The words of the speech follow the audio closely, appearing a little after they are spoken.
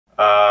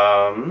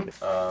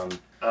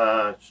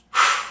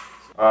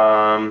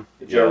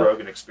The Joe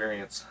Rogan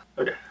Experience.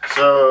 Okay,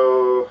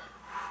 so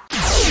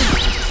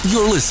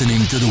you're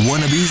listening to the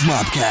WannaBes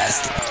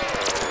Mobcast.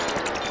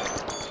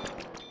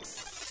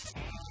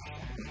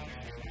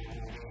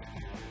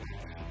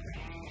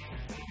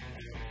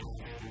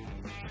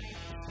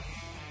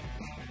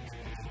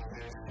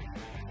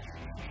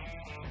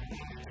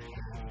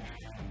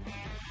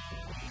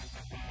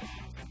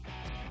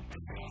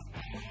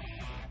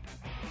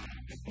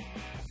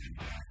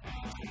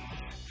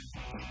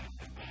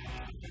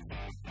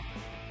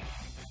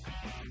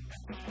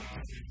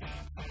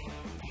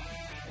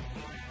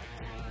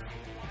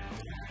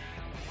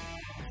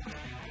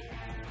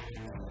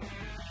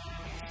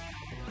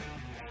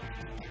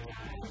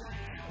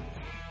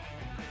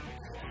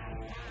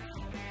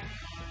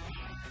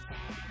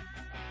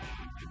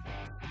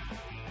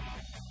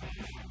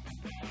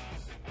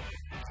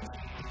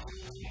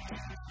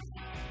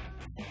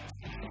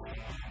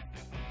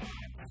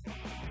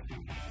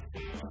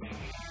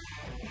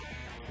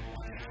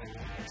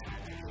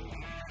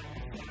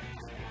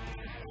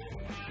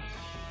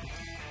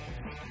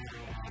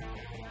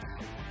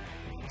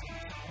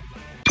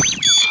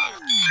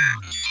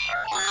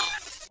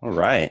 All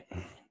right.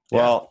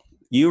 Well,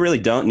 you really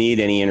don't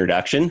need any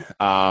introduction,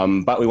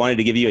 but we wanted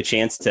to give you a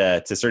chance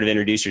to sort of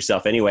introduce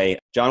yourself anyway.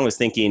 John was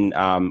thinking,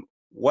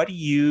 what do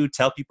you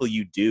tell people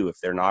you do if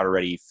they're not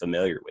already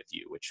familiar with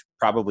you, which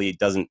probably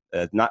doesn't,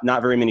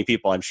 not very many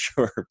people, I'm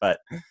sure, but,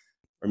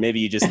 or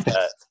maybe you just,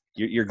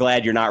 you're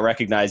glad you're not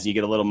recognized and you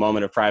get a little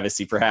moment of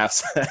privacy,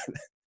 perhaps.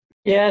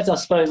 Yeah, I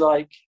suppose,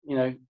 like, you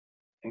know,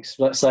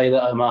 let's say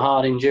that I'm a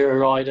hard enduro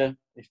rider.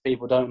 If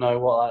people don't know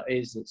what that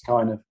is, it's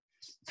kind of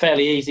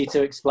fairly easy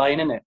to explain,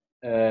 isn't it?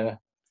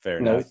 Fair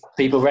enough.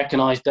 People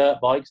recognise dirt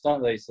bikes,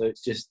 don't they? So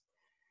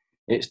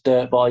it's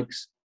dirt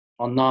bikes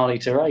on gnarly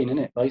terrain, isn't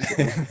it,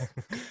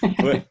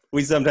 basically?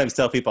 we sometimes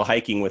tell people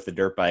hiking with the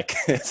dirt bike.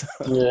 Yeah,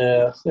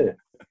 that's it.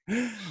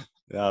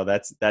 No,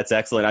 that's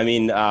excellent. I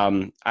mean,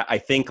 I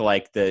think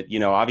like that, you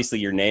know, obviously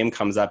your name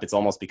comes up. It's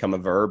almost become a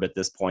verb at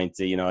this point,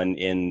 you know, and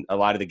in a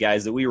lot of the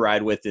guys that we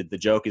ride with, the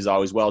joke is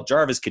always, well,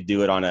 Jarvis could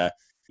do it on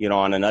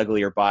on an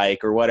uglier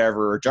bike or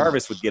whatever, or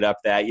Jarvis would get up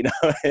that, you know,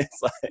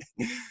 it's like,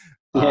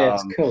 yeah,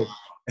 it's cool.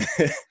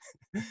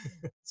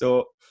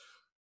 So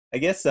I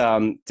guess,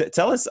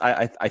 tell us,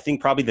 I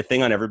think probably the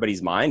thing on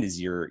everybody's mind is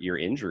your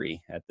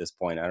injury at this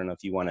point. I don't know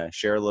if you want to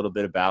share a little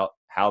bit about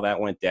how that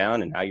went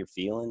down and how you're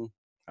feeling,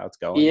 how it's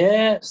going.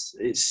 Yeah,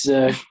 it's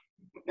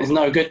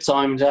no good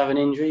time to have an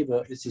injury,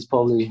 but this is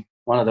probably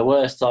one of the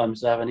worst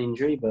times to have an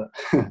injury. But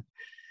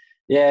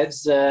yeah,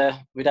 it's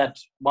we'd had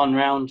one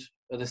round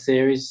of the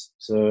series,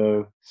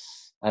 so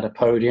I had a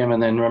podium,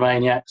 and then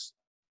Romaniacs,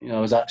 you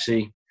know, was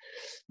actually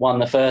won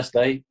the first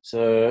day,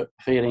 so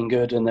feeling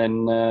good. And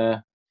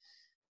then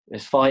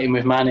it's fighting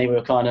with Manny. We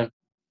were kind of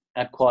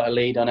had quite a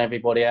lead on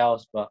everybody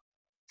else, but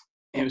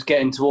it was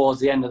getting towards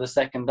the end of the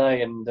second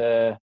day, and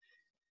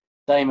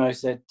Damo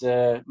said,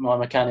 my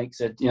mechanic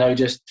said, you know,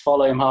 just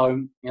follow him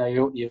home. You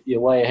know,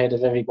 you're way ahead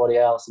of everybody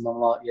else. And I'm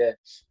like, yeah,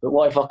 but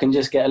what if I can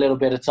just get a little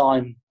bit of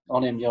time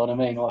on him? You know what I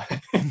mean? Well,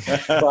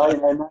 you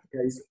know, in that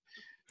case.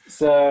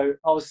 So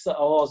I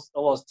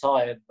was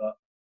tired, but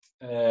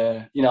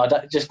you know,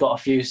 I just got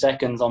a few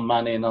seconds on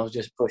Manny, and I was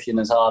just pushing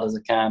as hard as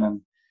I can.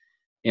 And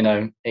you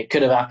know, it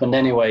could have happened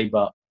anyway,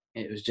 but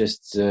it was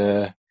just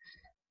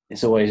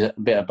it's always a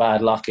bit of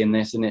bad luck in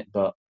this, isn't it?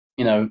 But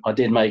you know, I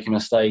did make a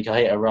mistake.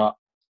 I hit a rut,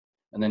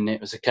 and then it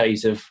was a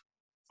case of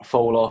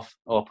fall off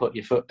or put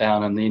your foot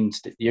down, and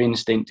your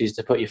instinct is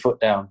to put your foot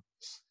down,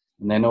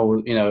 and then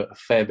a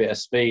fair bit of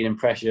speed and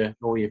pressure,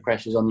 all your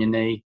pressure's on your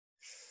knee,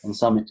 and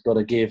something's got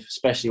to give,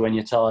 especially when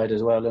you're tired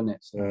as well, isn't it?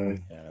 So,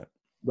 yeah.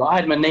 But I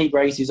had my knee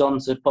braces on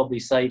to probably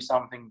save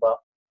something, but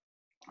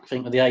I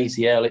think with the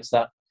ACL, it's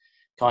that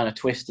kind of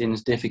twisting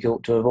is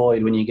difficult to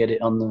avoid when you get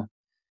it on the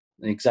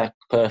exact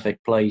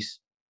perfect place.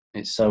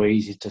 It's so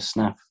easy to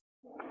snap.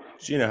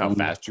 Do you know how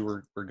fast you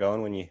were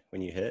going when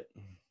you hit?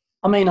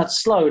 I mean, I'd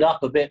slowed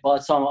up a bit by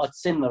the time I'd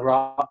seen the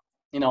rut.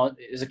 You know,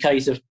 it was a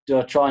case of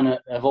trying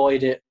to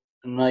avoid it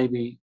and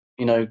maybe,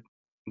 you know,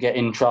 get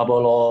in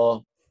trouble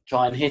or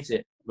try and hit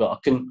it. But I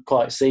couldn't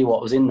quite see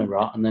what was in the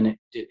rut, and then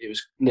it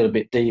was a little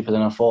bit deeper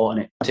than I thought,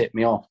 and it tipped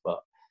me off. But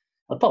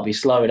I'd probably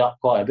slow it up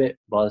quite a bit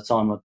by the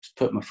time I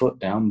put my foot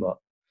down. But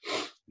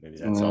maybe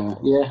that's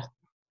helpful. Yeah,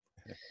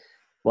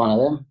 one of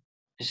them.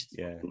 Just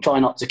try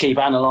not to keep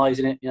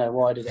analysing it. You know,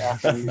 why did it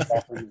happen?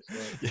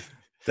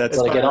 That's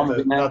got to get on with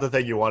it now. Not the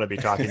thing you want to be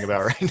talking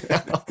about right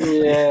now.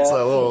 Yeah,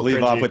 so we'll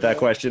leave off with that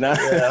question. Huh?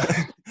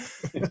 Yeah.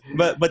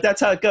 but that's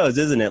how it goes,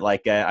 isn't it?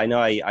 Like I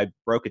know I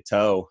broke a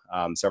toe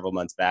several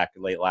months back,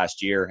 late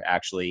last year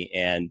actually,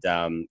 and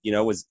you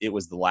know, it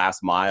was the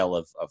last mile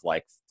of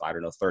like, I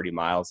don't know, 30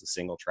 miles of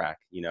single track,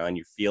 you know, and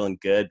you're feeling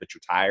good, but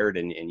you're tired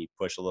and you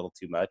push a little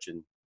too much,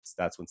 and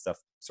that's when stuff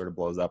sort of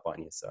blows up on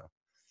you. So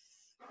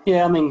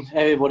yeah, I mean,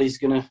 everybody's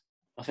gonna,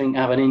 I think,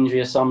 have an injury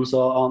of some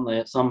sort, aren't they?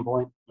 At some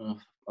point.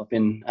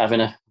 I've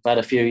had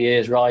a few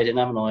years riding,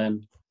 haven't I?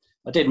 And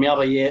I did my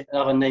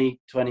other knee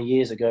 20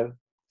 years ago.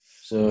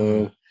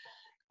 So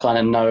kind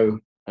of know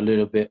a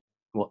little bit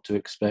what to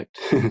expect.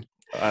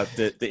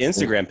 The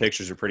Instagram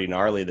pictures are pretty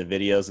gnarly. The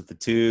videos with the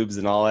tubes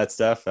and all that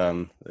stuff.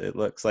 It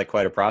looks like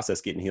quite a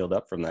process getting healed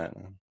up from that.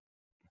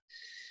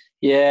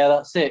 Yeah,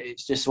 that's it.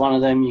 It's just one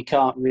of them. You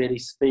can't really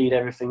speed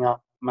everything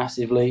up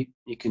massively.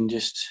 You can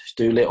just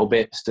do little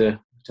bits to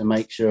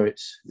make sure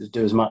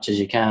do as much as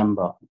you can.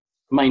 But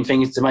the main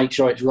thing is to make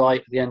sure it's right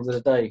at the end of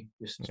the day.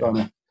 Just trying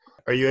to.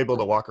 Are you able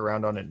to walk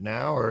around on it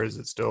now, or is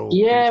it still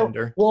pretty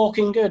tender?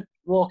 Walking good.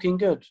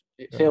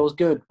 It feels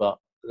good, but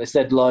they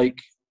said like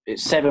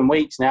it's 7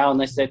 weeks now, and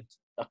they said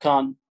I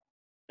can't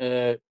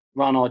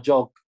run or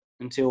jog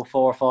until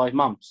 4 or 5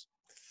 months.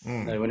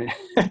 So when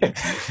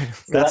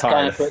that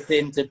kind of puts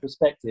it into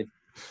perspective.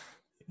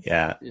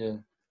 Yeah.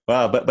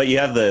 Well, but you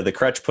have the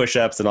crutch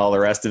push-ups and all the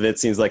rest of it.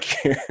 Seems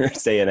like you're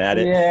staying at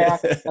it. Yeah,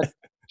 I'm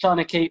trying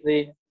to keep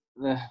the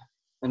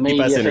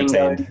media thing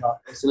going,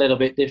 but it's a little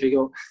bit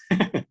difficult.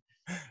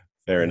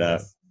 Fair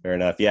enough.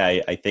 Yeah,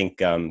 I think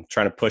trying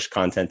to push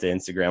content to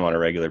Instagram on a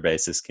regular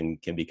basis can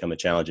become a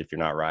challenge if you're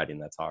not riding.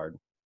 That's hard.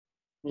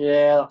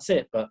 Yeah, that's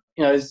it. But,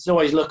 it's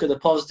always look at the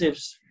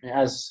positives.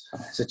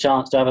 It's a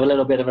chance to have a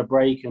little bit of a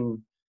break and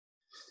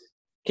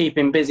keep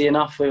him busy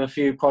enough with a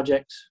few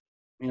projects,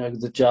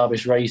 the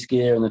Jarvis race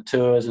gear and the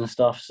tours and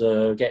stuff.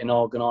 So getting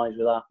organised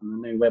with that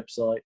and the new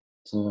website.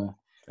 So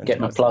get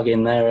my plug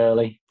in there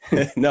early.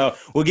 No,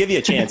 we'll give you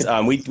a chance.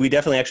 We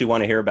definitely actually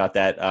want to hear about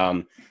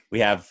that. We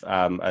have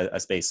a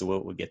space, so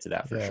we'll get to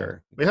that for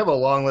sure. We have a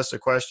long list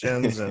of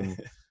questions, and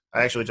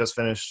I actually just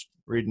finished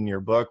reading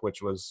your book,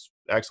 which was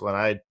excellent.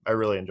 I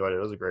really enjoyed it.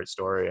 It was a great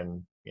story,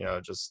 and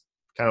just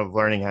kind of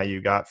learning how you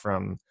got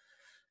from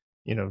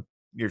your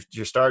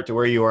start to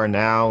where you are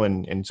now,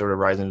 and sort of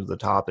rising to the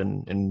top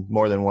in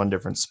more than one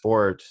different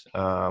sport.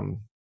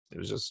 It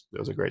was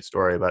a great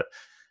story. But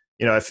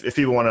if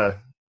people want to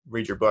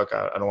read your book,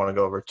 I don't want to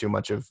go over too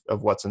much of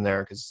what's in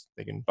there, because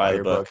they can buy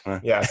your book. Huh?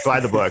 Yeah, buy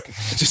the book.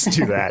 Just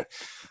do that.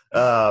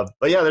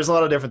 But yeah, there's a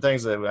lot of different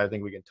things that I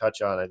think we can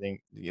touch on. I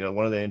think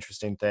one of the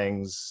interesting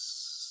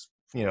things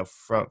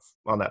from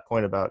on that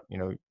point about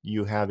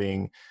you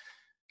having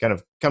kind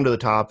of come to the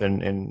top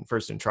and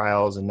first in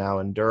trials and now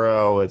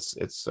enduro,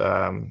 it's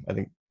I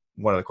think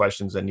one of the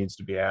questions that needs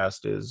to be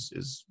asked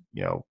is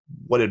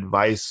what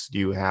advice do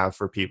you have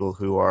for people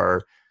who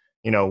are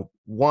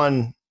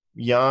one,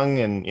 young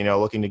and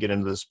looking to get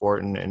into the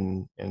sport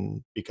and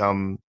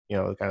become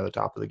kind of the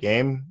top of the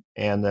game,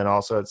 and then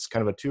also it's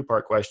kind of a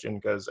two-part question,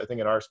 because I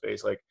think in our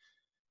space, like,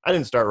 I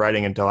didn't start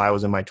riding until I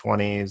was in my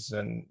 20s,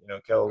 and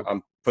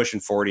I'm pushing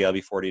 40. I'll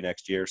be 40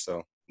 next year,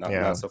 so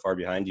not so far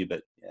behind you,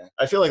 but yeah.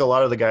 I feel like a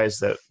lot of the guys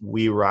that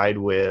we ride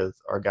with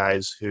are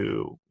guys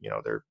who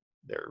they're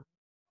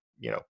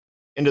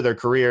into their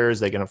careers,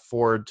 they can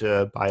afford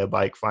to buy a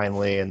bike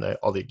finally, and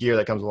all the gear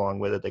that comes along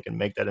with it, they can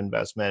make that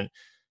investment,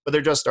 but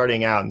they're just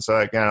starting out. And so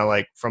I kind of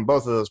like, from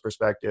both of those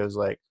perspectives,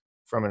 like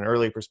from an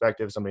early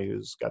perspective, somebody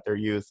who's got their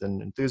youth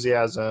and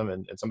enthusiasm,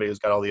 and somebody who's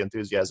got all the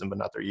enthusiasm but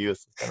not their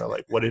youth, kind of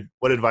like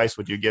what advice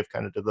would you give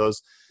kind of to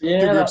those two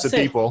groups of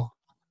people?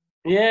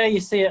 Yeah, you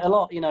see it a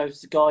lot,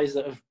 guys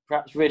that have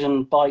perhaps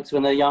ridden bikes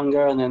when they're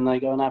younger, and then they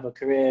go and have a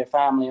career,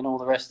 family and all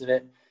the rest of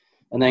it,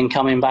 and then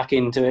coming back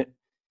into it.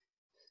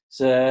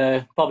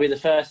 So probably the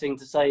first thing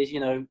to say is,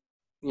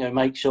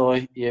 make sure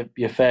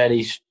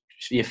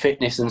your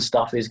fitness and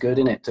stuff is good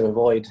in it, to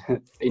avoid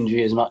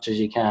injury as much as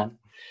you can.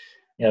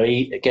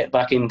 Get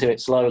back into it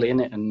slowly in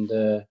it,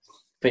 and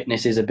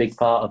fitness is a big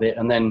part of it.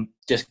 And then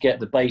just get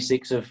the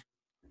basics of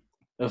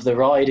the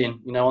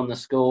riding, on the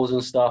schools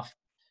and stuff.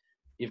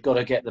 You've got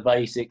to get the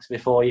basics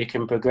before you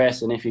can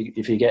progress. And if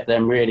you get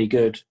them really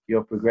good,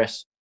 you'll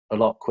progress a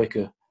lot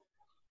quicker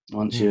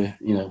once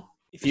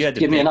If you had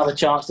to give me another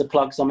chance to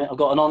plug something, I've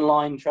got an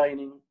online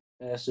training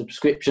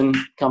subscription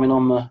coming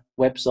on my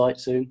website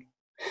soon.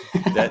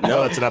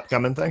 That's an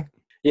upcoming thing.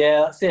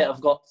 Yeah, that's it. I've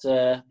got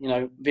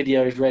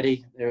videos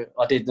ready.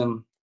 I did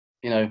them,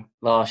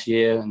 last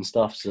year and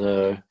stuff.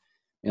 So,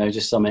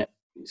 just something.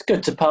 It's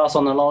good to pass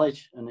on the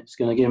knowledge, and it's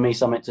going to give me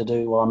something to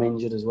do while I'm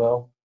injured as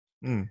well.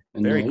 And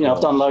very cool. I've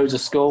done loads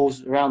of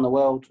schools around the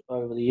world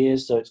over the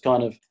years, so it's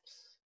kind of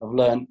I've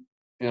learned,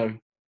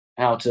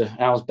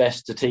 how's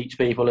best to teach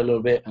people a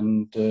little bit,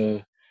 and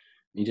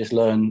you just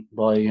learn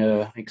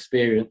by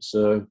experience.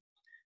 So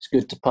it's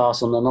good to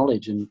pass on the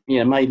knowledge, and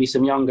maybe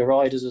some younger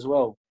riders as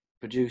well,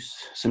 produce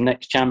some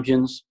next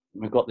champions.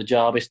 We've got the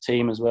Jarvis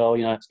team as well.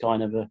 It's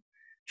kind of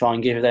try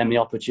and give them the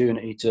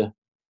opportunity to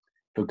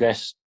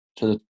progress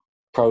to the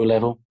pro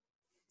level.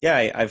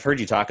 Yeah, I've heard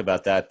you talk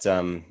about that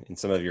in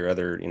some of your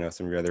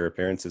other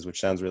appearances, which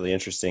sounds really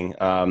interesting.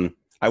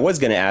 I was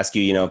going to ask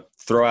you,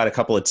 throw out a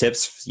couple of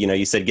tips.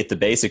 You said get the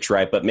basics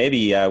right, but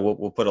maybe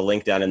we'll put a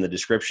link down in the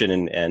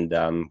description,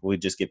 and we'll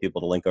just get people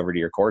to link over to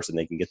your course, and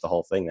they can get the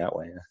whole thing that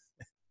way.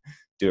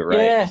 Do it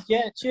right.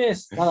 Yeah.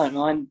 Cheers. I don't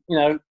mind.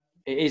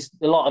 It is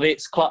a lot of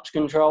it's clutch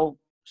control.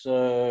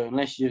 So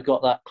unless you've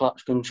got that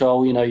clutch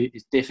control,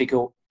 it's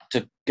difficult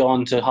to go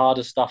on to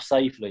harder stuff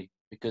safely,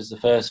 because the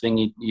first thing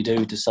you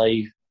do to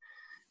save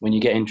when you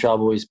get in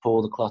trouble is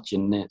pull the clutch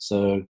in it.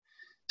 So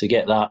to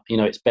get that. You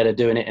know, it's better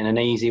doing it in an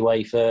easy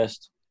way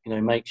first. You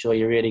know, make sure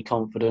you're really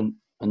confident,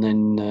 and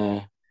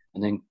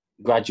then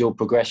gradual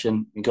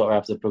progression. You've got to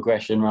have the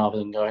progression rather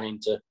than going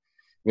into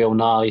real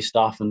gnarly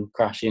stuff and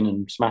crashing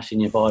and smashing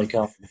your bike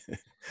up.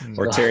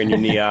 Or tearing your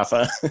knee off,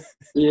 huh?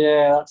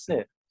 Yeah, that's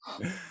it.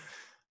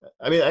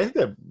 I mean, I think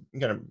that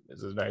kind of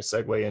is a nice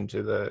segue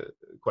into the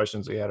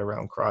questions we had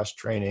around cross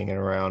training and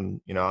around,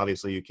 you know,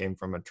 obviously you came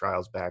from a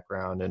trials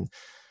background, and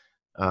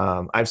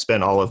I've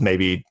spent all of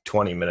maybe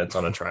 20 minutes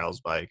on a trials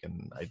bike,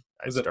 and I It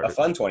was started. a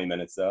fun 20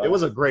 minutes, though. It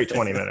was a great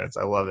 20 minutes.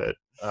 I love it.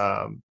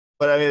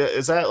 But I mean,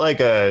 is that like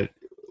a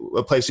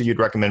place that you'd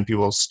recommend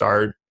people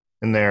start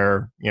in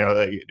their, you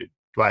know,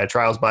 buy a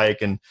trials bike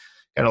and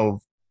kind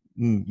of,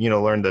 you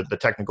know, learn the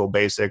technical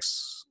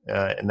basics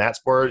in that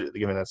sport,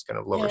 given that's kind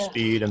of lower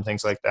speed and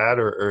things like that,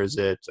 or is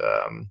it,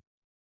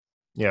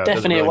 you know,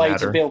 definitely really a way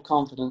matter? to build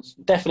confidence.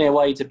 Definitely a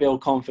way to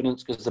build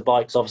confidence, because the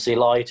bike's obviously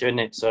lighter, isn't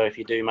it? So if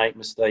you do make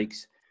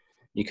mistakes,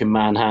 you can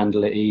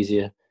manhandle it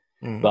easier.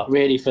 But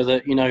really, for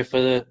the, you know,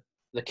 for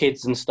the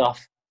kids and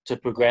stuff to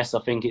progress, I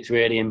think it's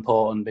really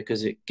important,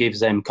 because it gives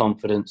them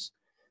confidence.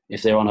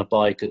 If they're on a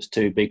bike that's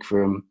too big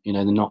for them, you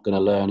know, they're not going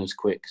to learn as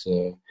quick.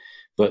 So,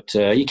 but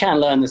you can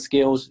learn the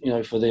skills, you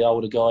know, for the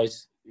older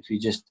guys. If you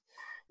just,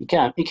 you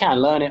can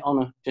learn it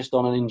just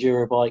on an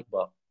enduro bike,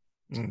 but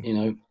you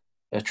know,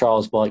 a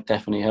trials bike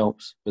definitely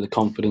helps with the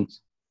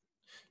confidence.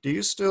 Do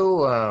you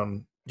still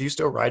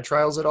ride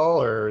trials at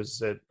all, or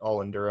is it all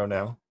enduro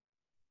now?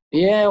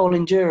 Yeah, all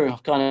enduro.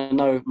 I've kind of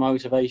no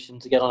motivation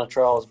to get on a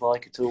trials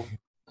bike at all.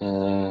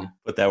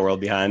 Put that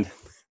world behind.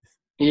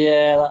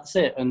 Yeah, that's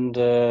it. And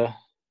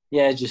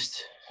yeah,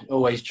 just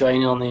always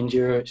training on the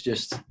enduro. It's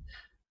just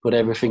put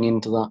everything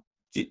into that.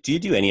 Do you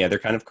do any other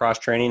kind of cross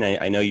training?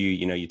 I know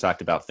you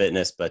talked about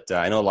fitness, but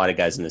I know a lot of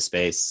guys in this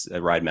space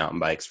ride mountain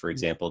bikes, for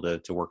example,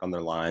 to work on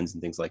their lines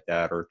and things like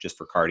that, or just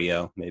for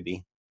cardio,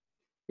 maybe.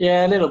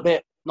 Yeah, a little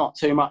bit, not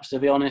too much, to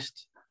be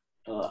honest.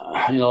 You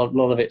know, a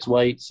lot of it's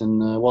weights,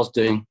 and was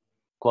doing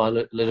quite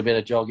a little bit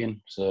of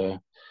jogging. So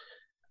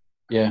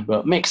yeah,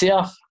 but mix it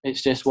up.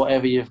 It's just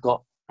whatever you've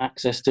got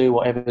access to,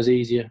 whatever's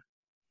easier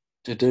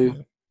to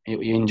do,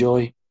 what you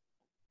enjoy.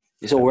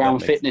 It's all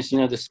round fitness. Sense. You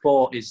know, the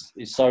sport is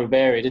so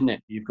varied, isn't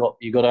it? You've got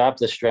to have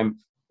the strength,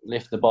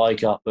 lift the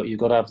bike up, but you've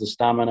got to have the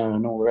stamina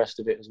and all the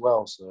rest of it as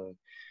well. So,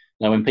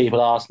 you know, when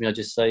people ask me, I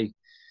just say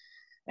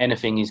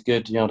anything is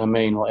good. You know what I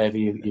mean? Whatever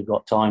you've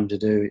got time to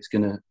do, it's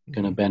gonna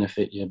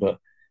benefit you. But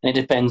it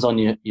depends on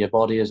your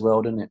body as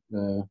well, doesn't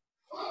it?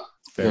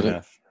 Fair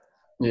enough.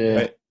 Yeah.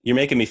 But you're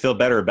making me feel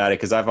better about it,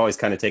 because I've always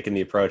kind of taken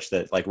the approach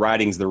that like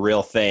riding's the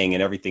real thing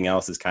and everything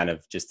else is kind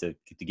of just to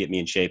get me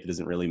in shape. It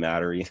doesn't really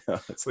matter, you know.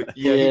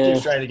 He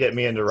keeps trying to get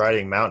me into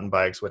riding mountain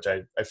bikes, which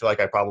I feel like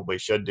I probably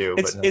should do.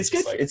 It's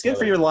good. Like, it's good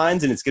for your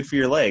lines and it's good for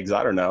your legs.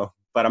 I don't know,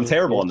 but I'm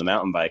terrible on the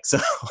mountain bike. So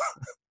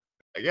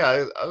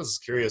yeah, I was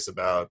curious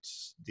about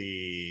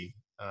the,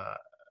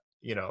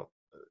 you know,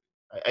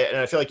 and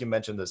I feel like you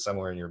mentioned this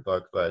somewhere in your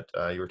book, but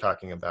you were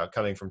talking about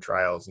coming from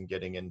trials and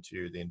getting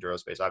into the enduro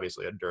space.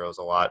 Obviously, enduro is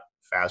a lot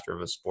faster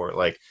of a sport.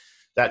 Like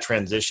that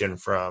transition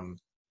from,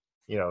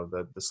 you know,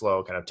 the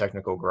slow kind of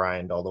technical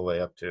grind all the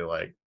way up to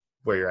like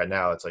where you're at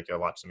now. It's like I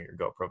watch some of your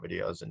GoPro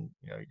videos, and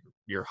you know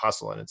you're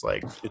hustling. It's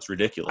like it's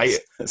ridiculous.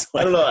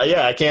 I don't know.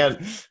 Yeah, I can't.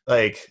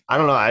 Like I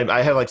don't know.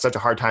 I have like such a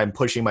hard time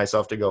pushing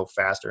myself to go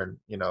faster and,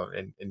 you know,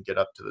 and get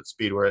up to the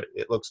speed where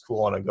it looks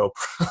cool on a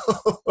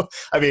GoPro.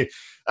 I mean,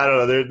 I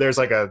don't know. There's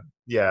like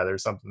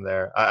there's something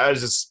there. I was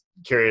just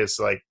curious,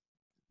 like,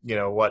 you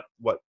know, what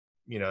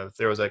you know, if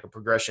there was like a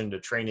progression to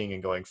training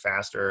and going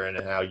faster,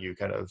 and how you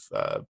kind of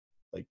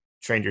like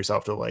trained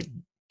yourself to like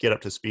get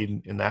up to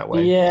speed in that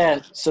way.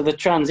 Yeah, so the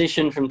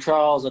transition from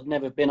trials, I'd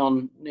never been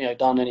on, you know,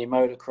 done any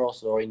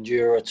motocross or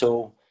enduro at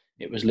all.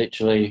 It was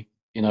literally,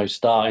 you know,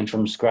 starting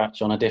from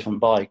scratch on a different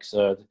bike.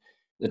 So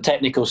the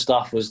technical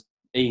stuff was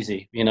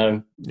easy, you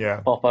know,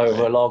 pop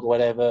over a log or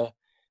whatever,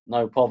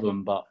 no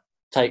problem. But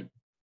take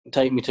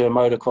me to a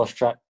motocross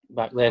track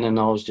back then, and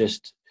I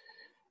just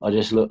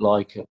looked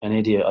like an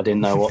idiot. I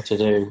didn't know what to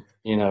do.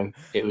 You know,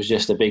 it was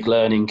just a big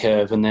learning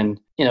curve. And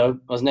then, you know,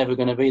 I was never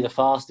going to be the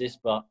fastest,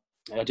 but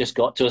I just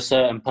got to a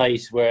certain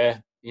pace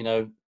where, you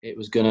know, it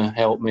was going to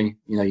help me.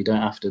 You know, you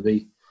don't have to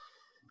be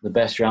the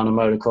best around a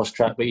motocross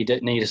track, but you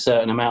did need a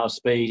certain amount of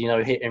speed, you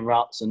know, hitting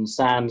ruts and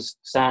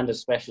sand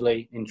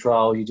especially in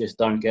trial. You just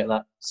don't get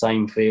that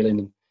same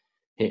feeling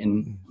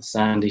hitting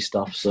sandy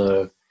stuff.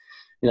 So,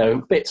 you know,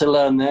 a bit to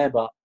learn there,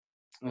 but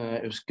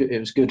it was good. It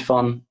was good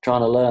fun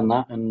trying to learn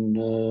that,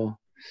 and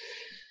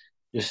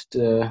just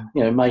you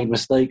know, made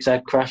mistakes,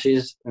 had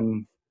crashes,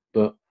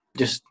 but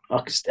just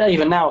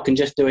even now I can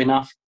just do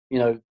enough. You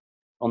know,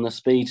 on the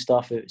speed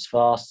stuff, it's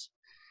fast.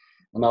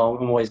 And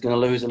I'm always going to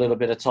lose a little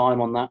bit of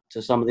time on that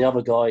to some of the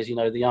other guys. You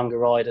know, the younger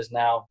riders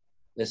now,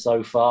 they're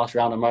so fast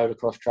around a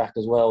motocross track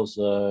as well.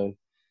 So,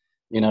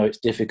 you know, it's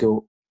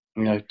difficult,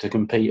 you know, to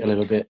compete a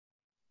little bit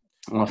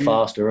on a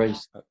faster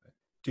race.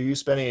 Do you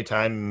spend any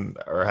time,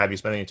 or have you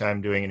spent any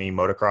time doing any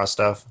motocross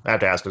stuff? I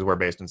have to ask because we're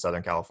based in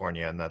Southern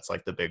California, and that's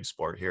like the big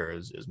sport here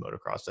is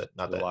motocross.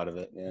 Not that a lot of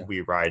it. Yeah.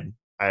 We ride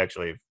I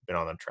actually been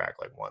on the track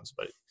like once,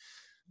 but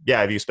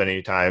yeah, have you spent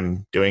any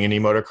time doing any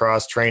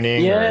motocross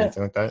training or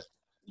anything like that?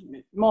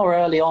 More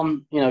early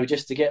on,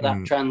 just to get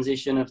that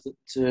transition of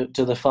to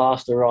the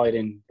faster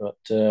riding. But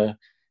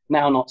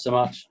now not so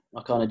much.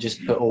 I kind of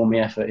just put all my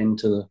effort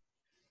into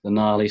the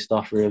gnarly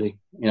stuff, really.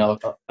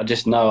 I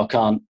just know I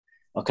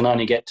can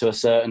only get to a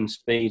certain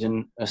speed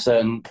and a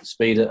certain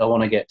speed that I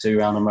want to get to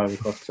around a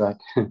motocross track.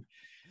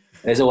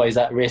 There's always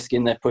that risk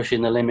in there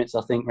pushing the limits,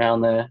 I think,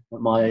 around there at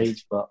my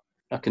age. But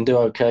I can do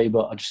okay,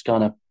 but I just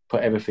kind of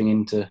put everything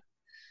into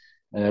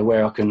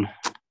where I can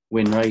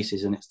win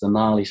races, and it's the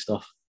gnarly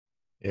stuff.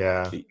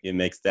 Yeah. It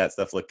makes that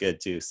stuff look good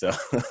too. So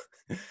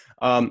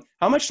how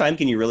much time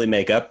can you really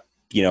make up,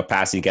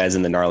 passing guys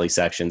in the gnarly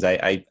sections?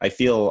 I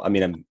feel,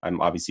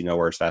 I'm obviously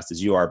nowhere as fast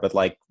as you are, but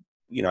like,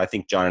 I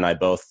think John and I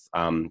both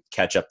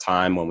catch up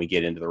time when we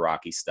get into the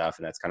rocky stuff,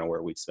 and that's kind of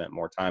where we've spent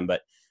more time,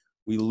 but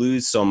we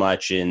lose so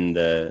much in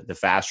the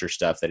faster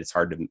stuff that it's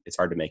hard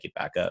to make it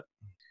back up.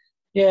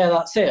 Yeah,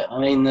 that's it. I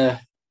mean, the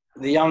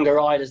younger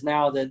riders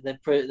now, they're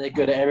good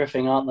at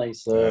everything, aren't they?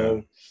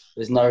 So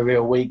there's no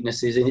real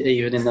weaknesses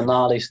even in the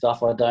gnarly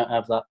stuff. I don't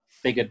have that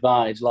big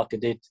advantage like I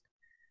did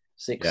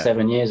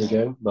 6-7 years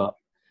ago. But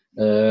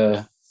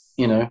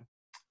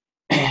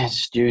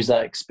just use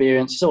that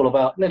experience. It's all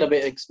about a little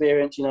bit of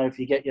experience. If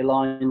you get your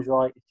lines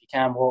right, if you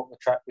can walk the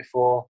track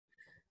before,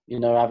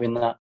 having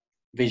that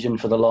vision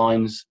for the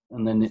lines,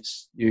 and then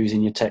it's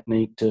using your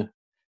technique to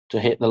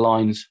hit the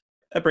lines.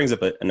 That brings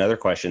up another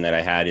question that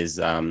I had is,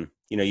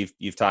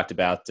 you've talked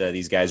about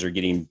these guys are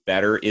getting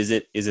better. Is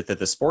it that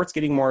the sport's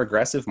getting more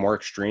aggressive, more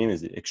extreme?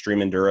 Is it extreme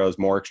enduro is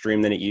more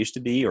extreme than it used to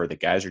be, or the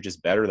guys are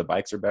just better, the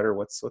bikes are better?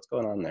 What's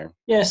going on there?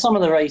 Yeah, some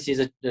of the races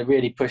are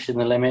really pushing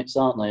the limits,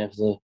 aren't they, of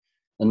the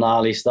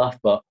gnarly stuff?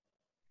 But at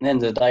the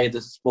end of the day,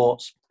 the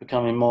sport's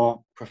becoming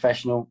more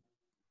professional.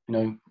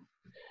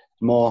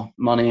 More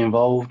money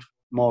involved,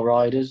 more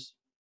riders.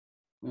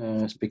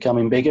 It's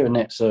becoming bigger, isn't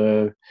it?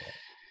 So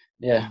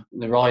yeah,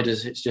 the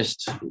riders, it's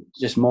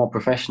just more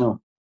professional.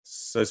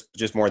 So it's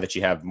just more that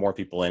you have more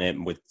people in it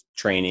with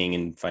training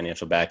and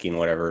financial backing,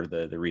 whatever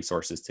the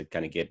resources to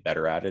kind of get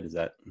better at it. Is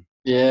that?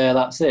 Yeah,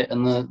 that's it.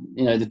 And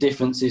the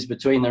differences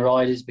between the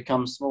riders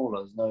become smaller.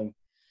 There's no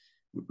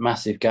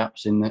massive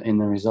gaps in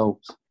the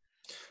results.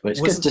 But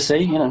it's good to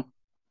see.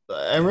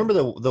 I remember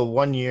the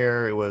one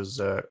year it was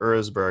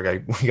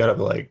Ursberg. We got up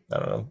like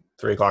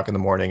 3:00 in the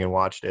morning and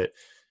watched it.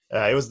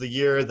 It was the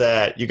year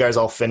that you guys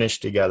all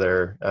finished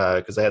together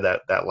because they had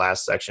that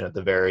last section at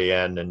the very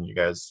end, and you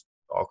guys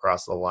all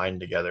crossed the line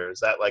together. Is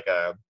that like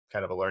a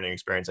kind of a learning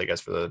experience, I guess,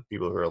 for the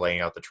people who are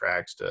laying out the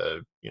tracks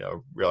to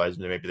realize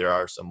that maybe there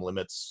are some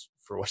limits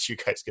for what you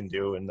guys can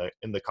do in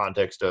the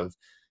context of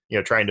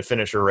trying to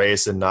finish a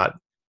race and not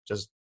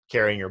just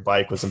carrying your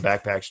bike with some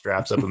backpack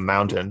straps up a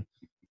mountain?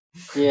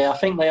 Yeah, I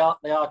think they are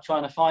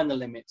trying to find the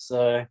limits.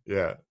 So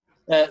yeah,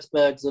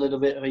 Erzberg's a little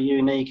bit of a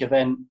unique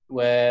event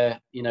where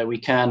we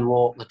can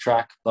walk the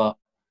track, but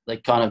they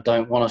kind of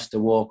don't want us to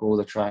walk all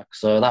the track.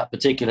 So that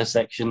particular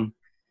section,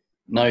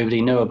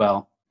 nobody knew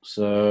about.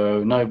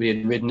 So nobody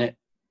had ridden it.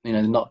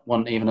 Not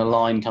one even a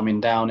line coming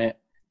down it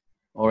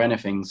or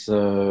anything.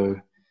 So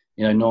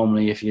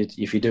normally if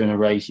you're doing a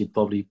race, you'd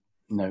probably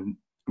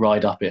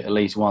ride up it at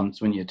least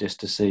once, wouldn't you, just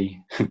to see.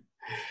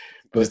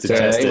 But just to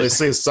test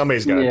it.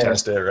 Somebody's got to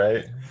test it,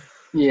 right?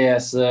 Yeah,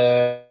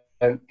 so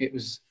it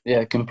was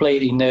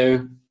completely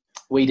new.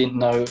 We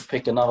didn't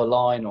pick another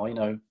line or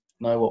know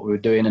what we were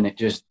doing, and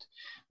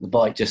the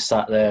bike just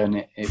sat there and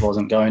it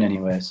wasn't going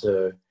anywhere.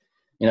 So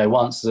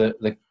once the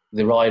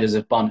riders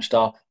have bunched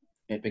up,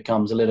 it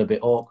becomes a little bit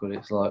awkward.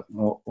 It's like,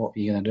 what are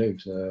you going to do?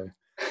 So.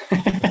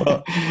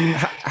 Well,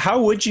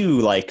 how would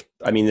you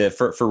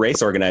for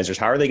race organizers,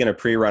 how are they going to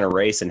pre-run a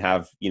race and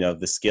have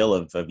the skill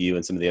of you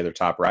and some of the other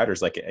top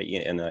riders?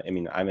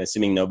 I'm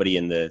assuming nobody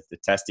in the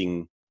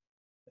testing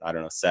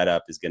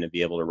setup is going to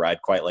be able to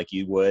ride quite like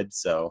you would.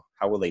 So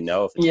how will they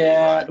know if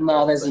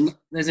it's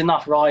there's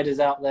enough riders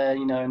out there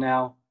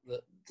now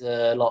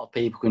that a lot of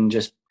people can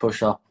just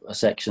push up a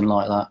section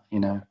like that.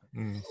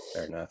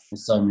 Fair enough.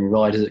 There's so many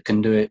riders that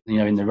can do it.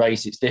 In the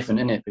race it's different,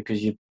 isn't it?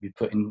 Because you're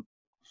putting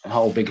a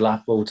whole big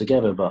lap all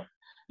together, but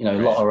a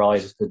lot of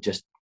riders could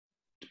just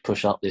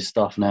push up this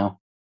stuff now.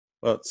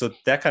 Well, so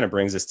that kind of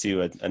brings us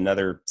to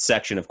another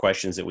section of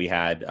questions that we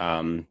had.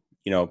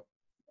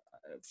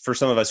 For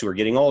some of us who are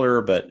getting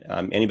older, but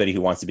anybody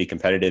who wants to be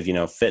competitive,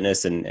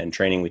 fitness and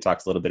training, we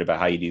talked a little bit about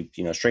how you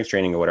do, strength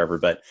training or whatever,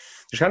 but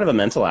there's kind of a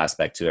mental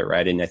aspect to it,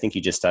 right? And I think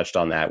you just touched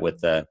on that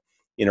with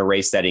in a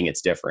race setting,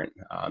 it's different.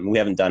 We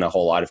haven't done a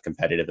whole lot of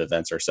competitive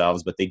events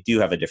ourselves, but they do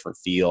have a different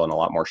feel and a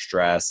lot more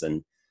stress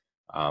and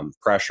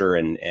pressure.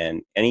 And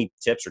any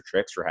tips or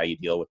tricks for how you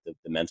deal with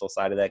the mental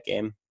side of that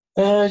game?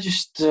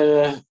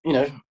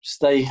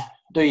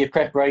 Do your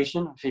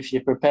preparation. If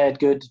you're prepared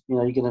good,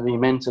 you're going to be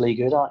mentally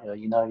good, aren't you?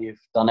 You've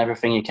done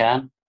everything you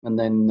can. And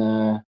then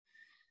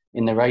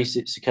in the race,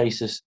 it's a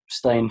case of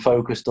staying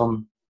focused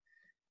on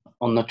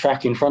the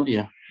track in front of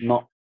you,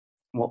 not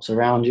what's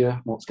around you,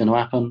 what's going to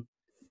happen,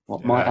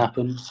 might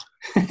happen.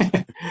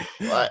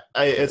 Well,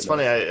 it's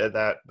funny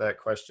that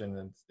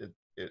question.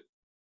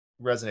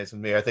 resonates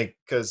with me. I think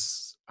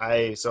because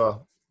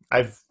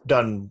I've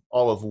done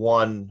all of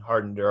one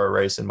hard enduro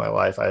race in my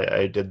life.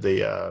 I did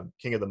the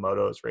King of the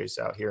Motos race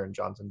out here in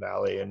Johnson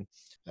Valley, and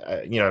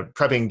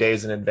prepping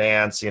days in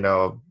advance,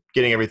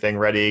 getting everything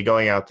ready,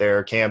 going out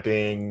there,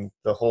 camping,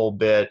 the whole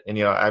bit.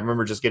 And I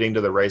remember just getting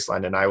to the race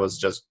line, and I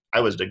was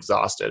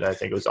exhausted. I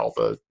think it was all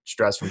the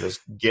stress from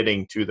just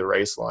getting to the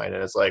race line.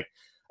 And it's like,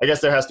 I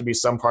guess there has to be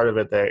some part of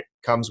it that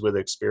comes with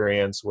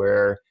experience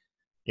where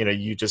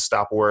you just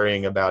stop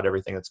worrying about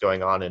everything that's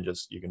going on and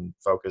just you can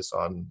focus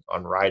on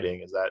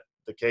riding. Is that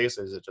the case?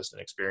 Is it just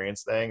an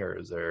experience thing, or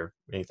is there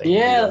anything?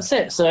 Yeah, that's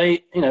it. So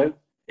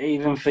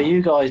even for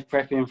you guys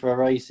prepping for a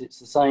race, it's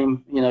the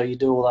same. You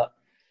do all that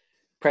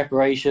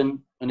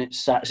preparation, and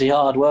it's actually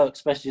hard work,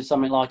 especially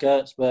something like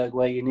Erzberg,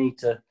 where you need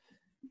to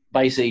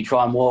basically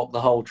try and walk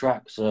the whole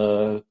track.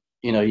 So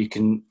you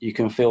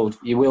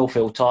will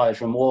feel tired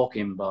from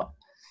walking, but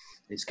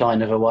it's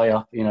kind of a way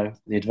up. The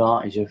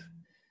advantage of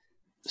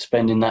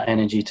spending that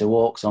energy to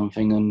walk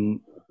something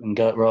and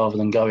go rather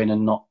than go in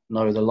and not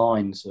know the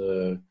lines.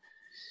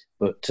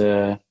 But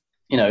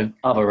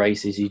other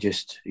races you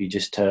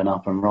just turn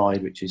up and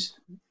ride, which is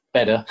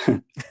better,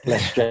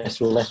 less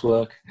stressful, less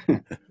work.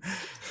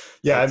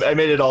 Yeah, I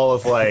made it all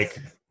of I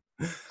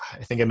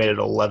think I made it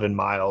 11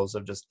 miles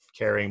of just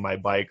carrying my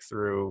bike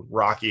through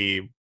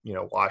rocky,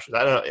 washes.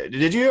 I don't know.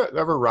 Did you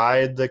ever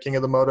ride the King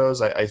of the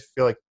Motos? I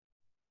feel like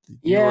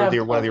you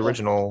were one of the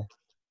original.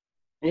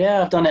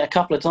 Yeah, I've done it a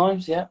couple of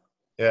times. Yeah.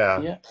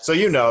 Yeah. So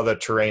the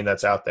terrain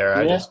that's out there.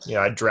 I just,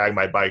 I dragged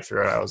my bike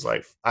through, and I was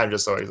like, I'm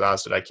just so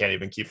exhausted. I can't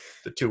even keep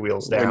the two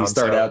wheels down. When you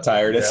start out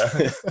tired.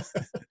 Yeah.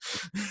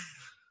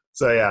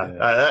 So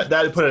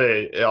that put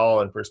it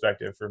all in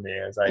perspective for me.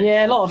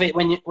 A lot of it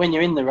when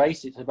you're in the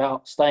race, it's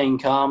about staying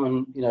calm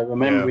and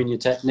remembering your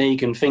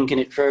technique and thinking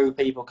it through.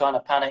 People kind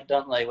of panic,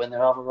 don't they, when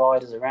there are other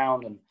riders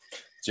around and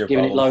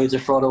giving it loads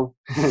of throttle.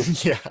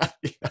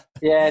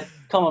 Yeah,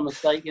 common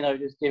mistake.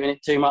 Just giving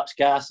it too much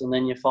gas and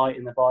then you're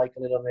fighting the bike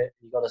a little bit.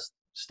 You've got to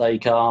stay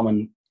calm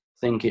and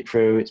think it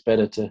through. It's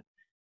better to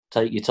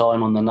take your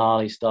time on the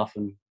gnarly stuff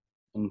and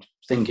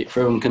think it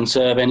through and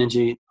conserve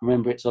energy.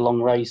 Remember, it's a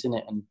long race, isn't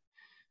it? And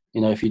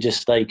if you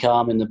just stay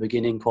calm in the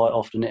beginning, quite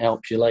often it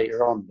helps you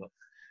later on. But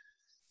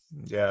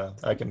yeah,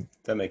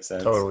 that makes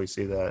sense. Totally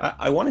see that.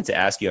 I wanted to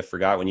ask you, I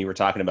forgot when you were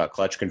talking about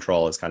clutch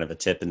control as kind of a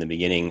tip in the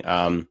beginning.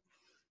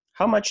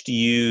 How much do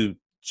you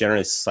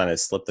generally kind of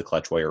slip the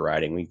clutch while you're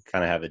riding? We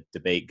kind of have a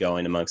debate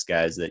going amongst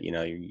guys that, you're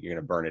going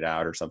to burn it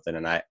out or something.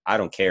 And I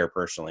don't care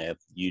personally. I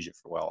use it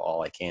for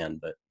all I can,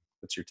 but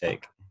what's your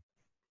take?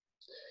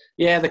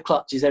 Yeah, the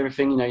clutch is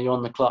everything. You're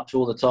on the clutch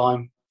all the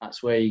time.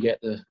 That's where you get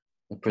the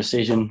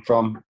precision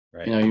from.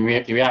 Right.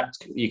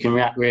 You can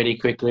react really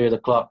quickly with the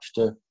clutch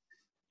to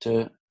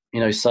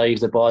save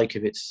the bike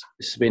if it's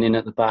spinning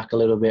at the back a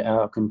little bit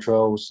out of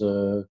control.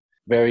 So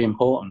very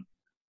important.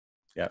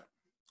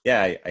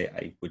 Yeah,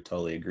 I would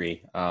totally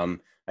agree. I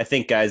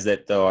think guys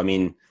that though,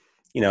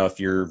 if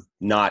you're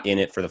not in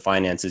it for the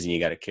finances and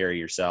you got to carry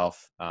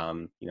yourself,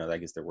 I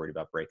guess they're worried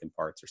about breaking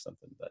parts or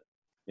something, but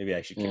maybe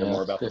I should care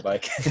more about the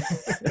bike.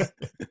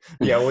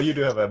 Yeah, well, you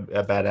do have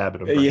a bad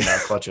habit of breaking out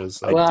clutches.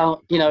 So.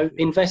 Well,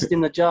 invest in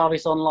the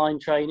Jarvis online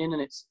training,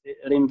 and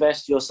it'll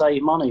invest. You'll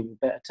save money.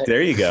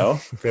 There you go.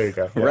 There you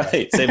go. Yeah.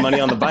 Right, save money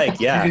on the bike.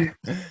 Yeah,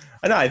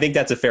 I think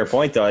that's a fair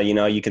point, though.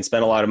 You can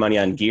spend a lot of money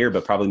on gear,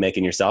 but probably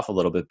making yourself a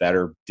little bit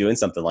better doing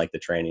something like the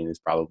training is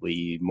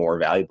probably more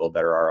valuable,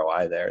 better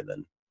ROI there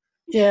than.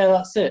 Yeah,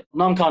 that's it.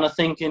 And I'm kind of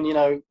thinking,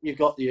 you've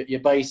got your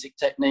basic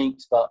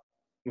techniques, but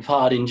with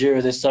hard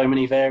enduro, there's so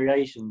many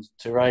variations.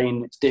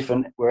 Terrain, it's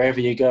different wherever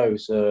you go.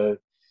 So,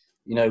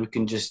 we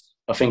can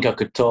I think I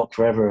could talk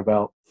forever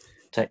about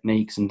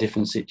techniques and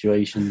different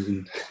situations.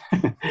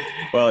 And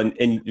well,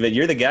 but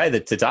you're the guy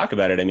to talk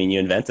about it. You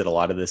invented a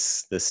lot of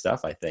this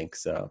stuff, I think.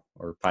 So,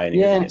 or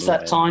pioneered. Yeah, it's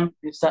that time.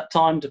 It's that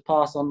time to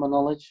pass on my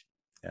knowledge.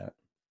 Yeah,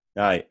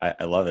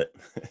 I love it.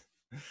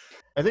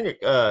 I think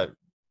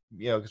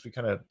because we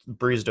kind of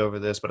breezed over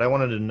this, but I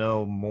wanted to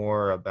know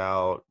more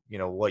about,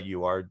 what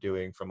you are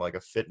doing from like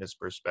a fitness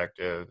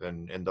perspective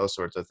and those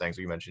sorts of things.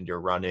 You mentioned you're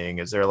running.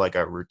 Is there like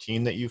a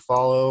routine that you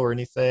follow or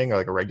anything, or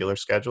like a regular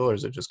schedule, or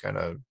is it just kind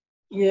of?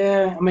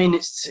 Yeah,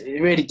 it's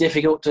really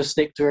difficult to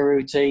stick to a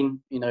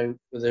routine,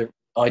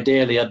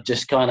 ideally I'd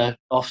just kind of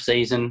off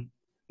season,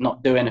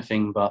 not do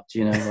anything, but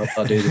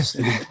I do this.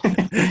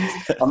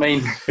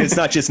 It's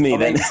not just me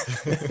then.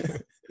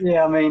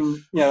 Yeah,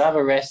 have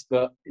a rest,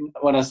 but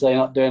when I say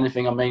not do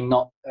anything,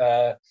 not,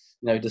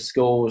 the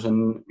schools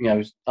and,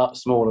 up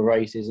smaller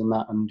races and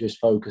that, and just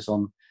focus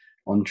on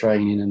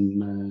training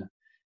and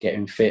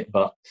getting fit.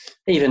 But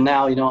even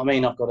now, I've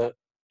got to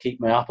keep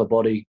my upper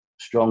body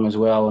strong as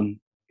well and,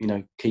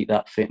 keep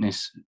that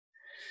fitness,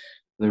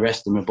 the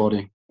rest of my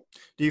body.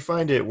 Do you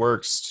find it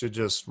works to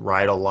just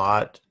ride a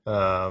lot?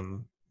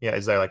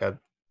 Is there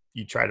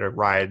you try to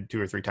ride 2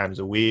 or 3 times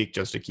a week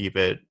just to keep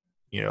it,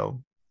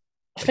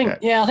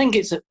 I think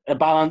it's a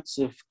balance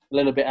of a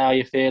little bit how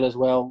you feel as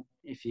well.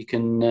 If you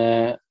can,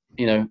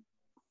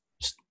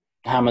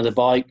 hammer the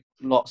bike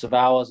lots of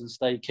hours and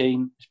stay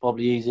keen. It's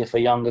probably easier for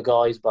younger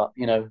guys, but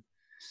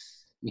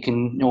you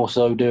can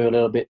also do a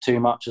little bit too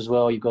much as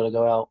well. You've got to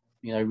go out,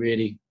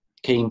 really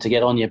keen to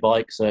get on your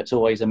bike. So it's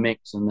always a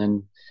mix, and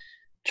then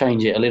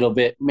change it a little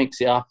bit,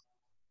 mix it up.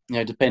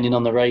 Depending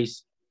on the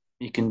race,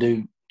 you can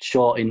do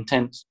short,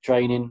 intense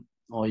training,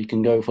 or you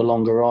can go for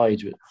longer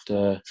rides.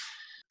 But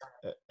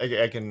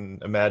I can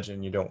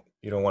imagine you don't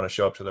want to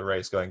show up to the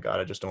race going, God,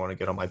 I just don't want to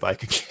get on my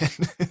bike again.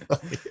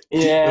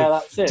 yeah,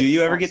 that's it. Do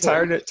you ever That's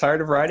get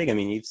tired of riding? I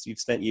mean, you've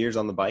spent years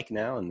on the bike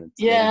now, and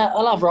I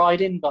love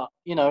riding, but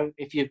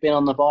if you've been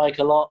on the bike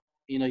a lot,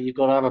 you've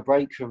got to have a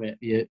break from it.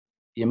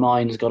 Your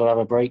mind's got to have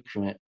a break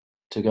from it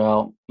to go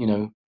out.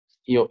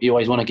 You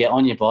always want to get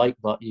on your bike,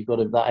 but you've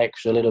got that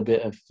extra little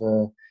bit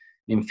of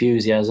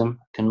enthusiasm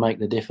can make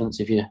the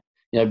difference. If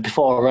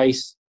before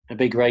a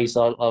big race,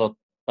 I'll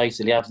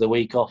basically have the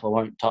week off. I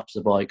won't touch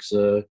the bike.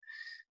 So,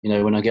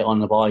 when I get on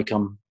the bike,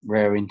 I'm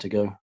raring to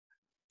go.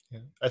 Yeah.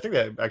 I think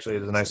that actually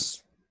is a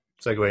nice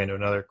segue into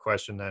another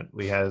question that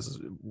we has.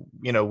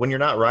 When you're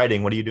not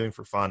riding, what are you doing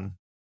for fun?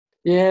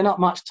 Yeah, not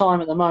much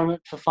time at the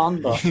moment for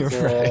fun, but trying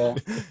to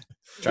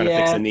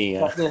fix a knee.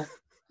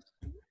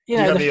 Do you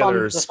have any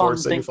other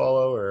sports that you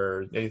follow,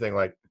 or anything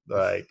like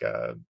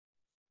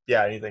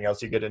anything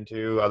else you get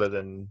into other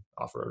than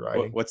off-road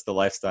riding? What's the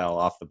lifestyle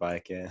off the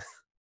bike?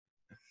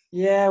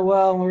 Yeah,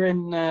 well, we're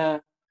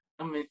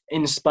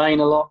in Spain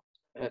a lot.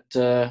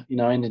 I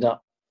ended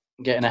up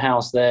getting a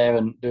house there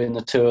and doing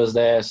the tours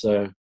there.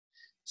 So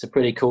it's a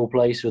pretty cool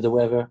place with the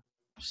weather,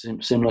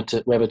 similar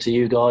to weather to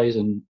you guys,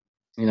 and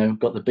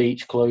got the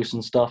beach close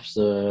and stuff.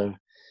 So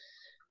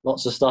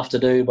lots of stuff to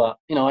do. But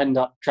I end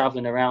up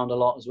traveling around a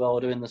lot as well,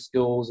 doing the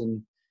schools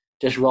and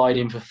just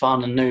riding for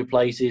fun and new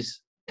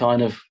places.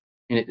 Kind of,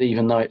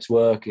 even though it's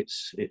work,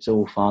 it's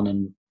all fun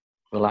and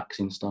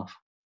relaxing stuff.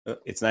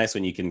 It's nice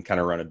when you can kind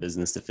of run a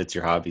business that fits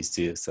your hobbies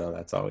too. So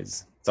it's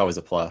always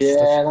a plus.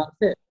 Yeah, that's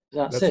it.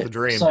 That's it. The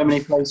dream. So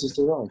many places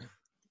to ride.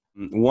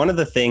 One of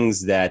the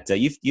things that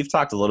you've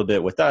talked a little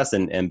bit with us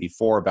and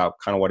before about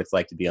kind of what it's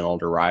like to be an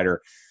older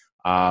rider.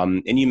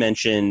 And you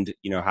mentioned,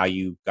 how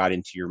you got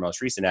into your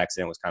most recent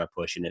accident was kind of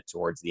pushing it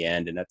towards the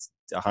end. And that's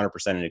 100%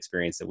 an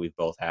experience that we've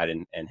both had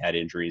and had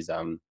injuries.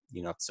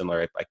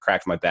 Similar. I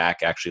cracked my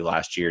back actually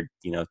last year,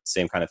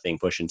 same kind of thing,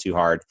 pushing too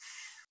hard.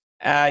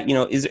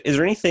 Is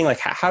there anything like,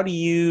 how do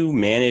you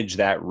manage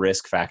that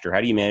risk factor?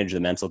 How do you manage the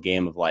mental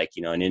game of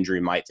an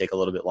injury might take a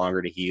little bit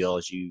longer to heal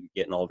as you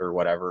getting older or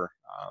whatever,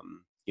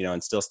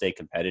 and still stay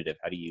competitive?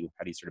 How do you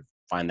sort of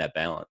find that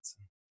balance?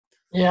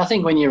 Yeah, I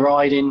think when you're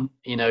riding,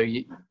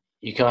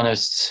 you kind of,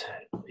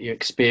 your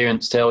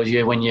experience tells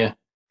you when you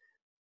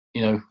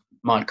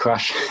might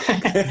crash,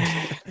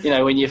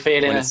 when you're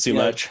feeling when it's too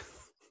much.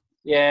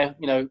 Yeah.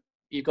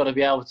 You've got to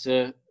be able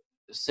to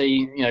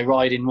see,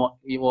 riding what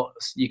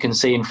you can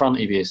see in front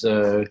of you.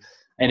 So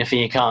anything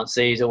you can't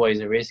see is always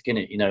a risk, isn't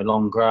it?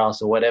 Long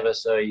grass or whatever.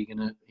 So you're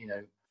going to,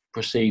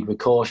 proceed with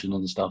caution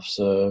and stuff.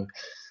 So,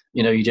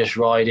 you're just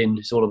riding.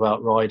 It's all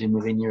about riding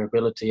within your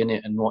ability, isn't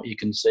it? And what you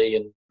can see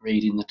and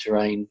reading the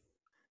terrain.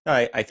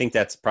 I think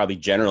that's probably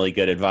generally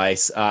good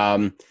advice.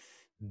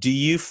 Do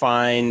you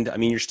find,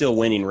 you're still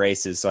winning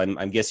races, so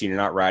I'm guessing you're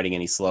not riding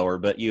any slower,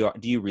 but do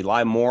you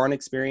rely more on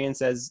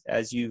experience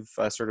as you've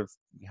sort of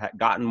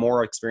gotten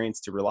more experience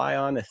to rely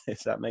on,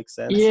 if that makes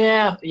sense?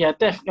 Yeah,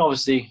 definitely.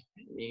 Obviously,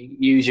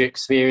 you use your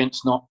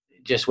experience, not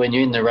just when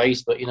you're in the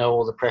race, but,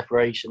 all the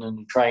preparation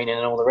and training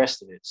and all the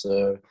rest of it.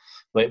 So,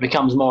 but it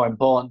becomes more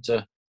important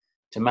to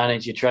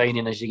manage your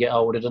training as you get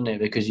older, doesn't it?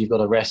 Because you've got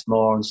to rest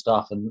more and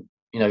stuff, and,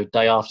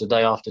 day after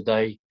day after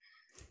day,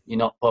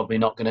 you're probably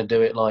not going to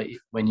do it like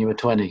when you were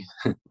 20.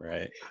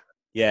 Right.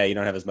 Yeah, you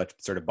don't have as much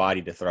sort of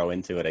body to throw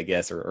into it, I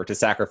guess, or to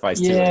sacrifice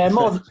to it. Yeah,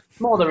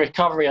 more the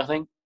recovery, I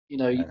think.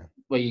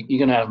 Where you're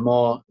going to have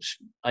more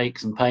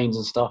aches and pains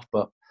and stuff,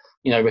 but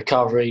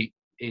recovery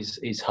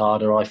is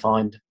harder, I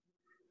find,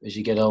 as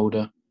you get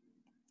older.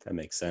 That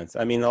makes sense.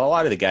 A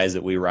lot of the guys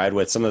that we ride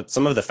with, some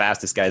of the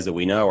fastest guys that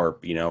we know are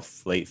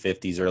late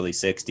 50s, early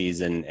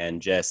 60s,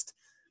 and just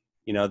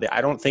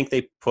I don't think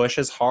they push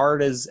as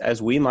hard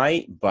as we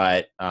might,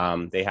 but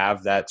they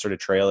have that sort of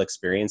trail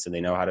experience and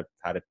they know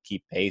how to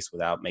keep pace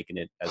without making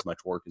it as much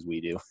work as we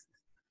do.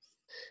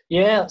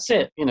 Yeah, that's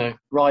it.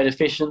 Ride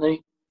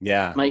efficiently.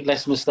 Yeah. Make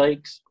less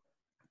mistakes.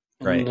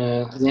 Right.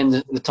 And at the end,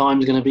 the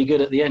time's going to be good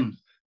at the end.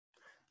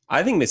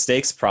 I think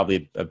mistakes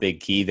probably a big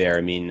key there.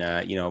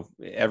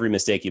 Every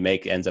mistake you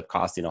make ends up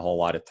costing a whole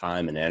lot of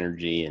time and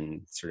energy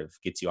and sort of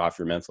gets you off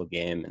your mental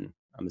game. And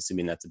I'm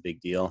assuming that's a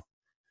big deal.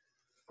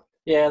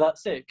 Yeah,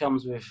 that's it. It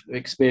comes with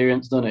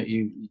experience, doesn't it?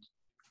 You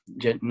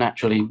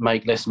naturally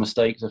make less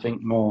mistakes, I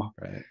think, more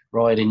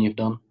riding you've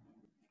done.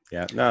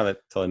 Yeah, no, that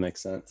totally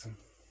makes sense.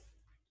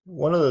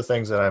 One of the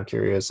things that I'm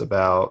curious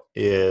about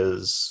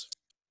is,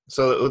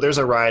 so there's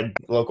a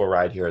local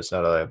ride here. It's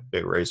not a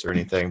big race or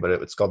anything, but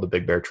it's called the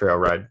Big Bear Trail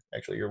Ride.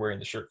 Actually, you're wearing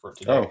the shirt for it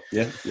today. Oh,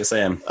 yeah. Yes, I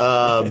am.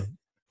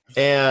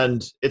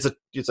 And it's a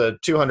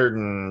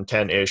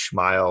 210-ish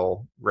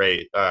mile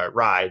ride,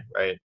 right?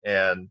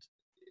 And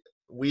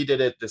we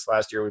did it this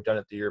last year. We've done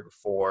it the year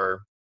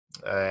before.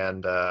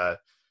 and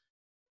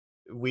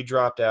we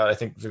dropped out. I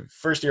think the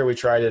first year we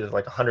tried it at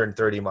like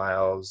 130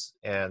 miles,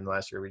 and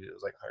last year we did it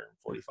was like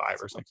 145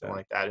 or something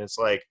like that. And it's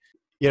like,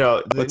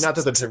 not that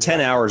the 10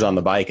 hours on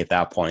the bike at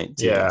that point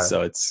too. Yeah.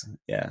 So it's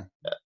I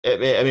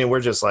mean, we're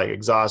just like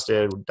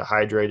exhausted,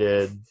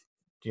 dehydrated.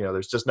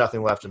 There's just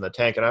nothing left in the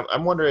tank, and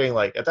I'm wondering,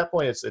 like, at that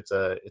point,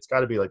 it's got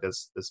to be like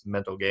this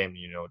mental game,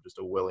 just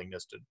a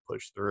willingness to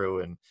push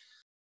through and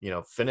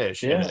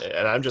finish. Yeah.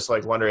 And I'm just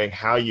like wondering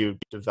how you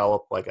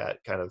develop like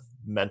that kind of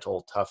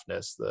mental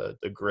toughness, the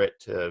grit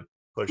to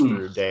push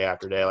through day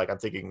after day. Like I'm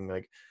thinking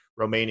like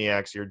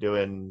Romaniacs, you're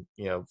doing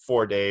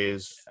 4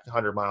 days,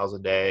 100 miles a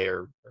day,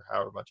 or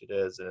however much it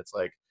is, and it's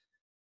like,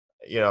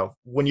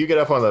 when you get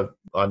up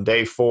on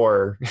day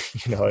 4,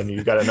 and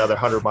you've got another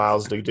 100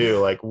 miles to do,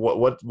 like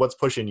what's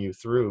pushing you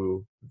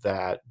through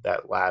that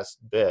last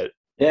bit?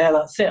 Yeah,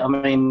 that's it. I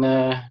mean,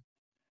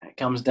 it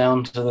comes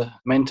down to the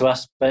mental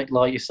aspect,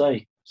 like you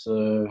say.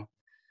 So,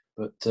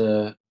 but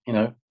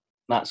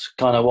that's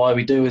kind of why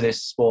we do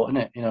this sport,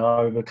 isn't it?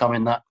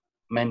 Overcoming that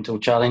mental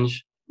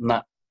challenge and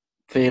that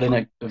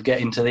feeling of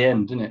getting to the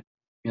end, isn't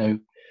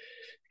it?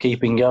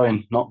 Keeping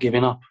going, not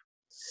giving up.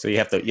 So you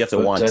have to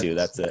want to.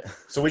 That's it.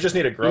 So we just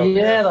need to grow.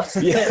 Yeah, that's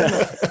it.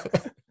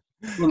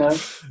 Yeah.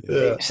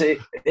 It's, at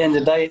the end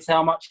of the day, it's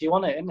how much you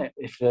want it, isn't it?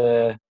 If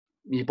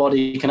your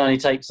body can only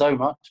take so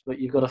much, but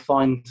you've got to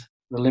find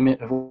the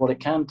limit of what it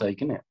can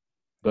take, isn't it?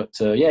 But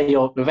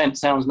your event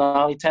sounds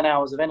gnarly. 10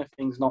 hours of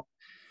anything's not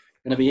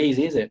going to be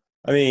easy, is it?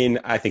 I mean,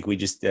 I think we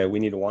just we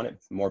need to want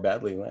it more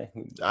badly.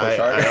 I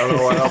don't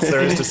know what else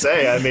there is to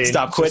say. I mean,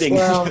 stop quitting.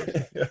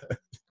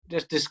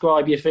 Just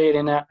describe your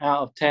feeling out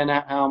of 10.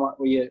 How much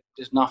were you?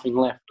 Just nothing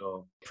left,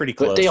 or pretty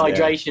close. But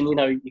dehydration,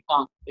 you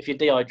can't. If you're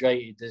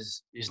dehydrated,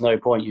 there's no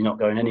point. You're not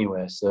going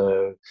anywhere.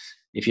 So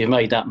if you've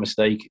made that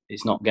mistake,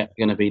 it's not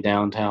going to be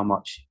down to how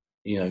much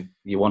you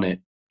want it.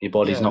 Your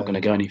body's not going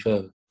to go any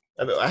further.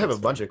 I have a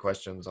bunch of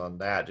questions on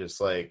that. Just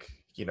like,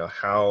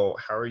 how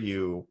are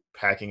you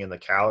packing in the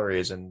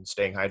calories and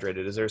staying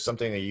hydrated? Is there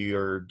something that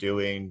you're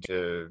doing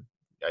to?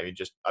 I mean,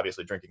 just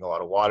obviously drinking a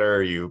lot of water.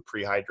 Are you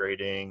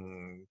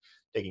pre-hydrating?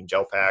 Taking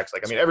gel packs?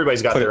 Like, I mean,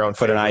 everybody's got their own.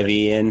 Put an IV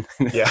in.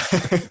 Yeah.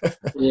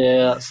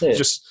 Yeah, that's it.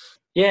 Just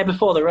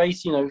before the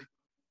race,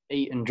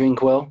 eat and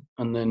drink well,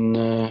 and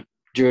then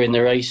during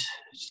the race,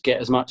 just get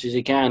as much as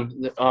you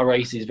can. Our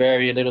races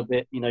vary a little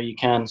bit. You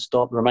can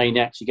stop.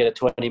 Romaniacs, you get a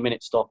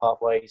 20-minute stop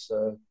halfway,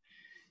 so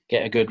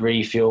get a good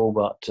refuel.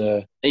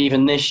 But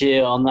even this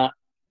year, on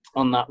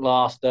that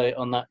last day,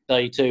 on that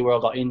day 2 where I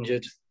got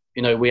injured,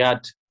 we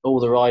had all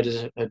the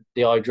riders had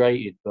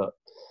dehydrated, but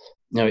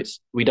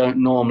we don't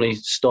normally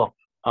stop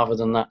other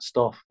than that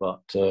stuff. But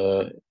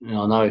I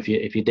know if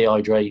you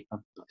dehydrate,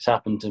 it's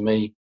happened to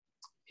me,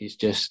 it's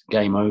just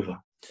game over.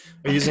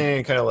 Are you using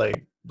any kind of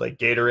like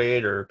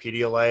Gatorade or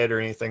Pedialyte or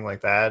anything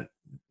like that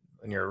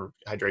in your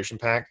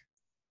hydration pack?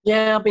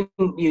 Yeah, I've been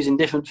using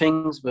different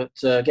things, but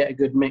get a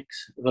good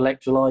mix of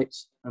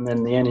electrolytes and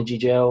then the energy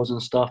gels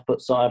and stuff.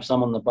 I have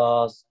some on the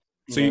bars.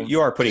 So you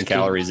are putting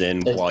calories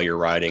in while you're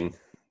riding,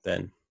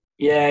 then?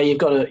 Yeah, you've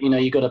got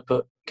to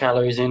put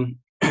calories in,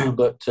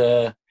 but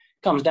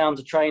comes down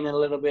to training a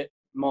little bit.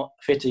 More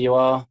fitter you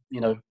are,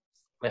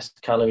 less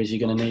calories you're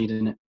going to need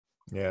in it.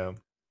 Yeah.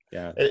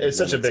 Yeah. It's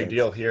such a big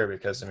deal here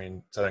because, I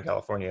mean, Southern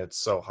California, it's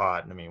so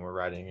hot. I mean, we're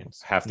riding in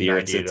half the year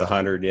it's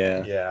 100.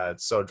 Yeah. Yeah.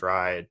 It's so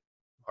dry. It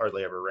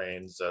hardly ever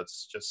rains. So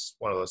it's just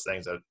one of those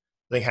things that I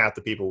think half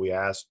the people we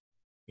asked,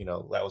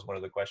 that was one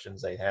of the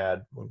questions they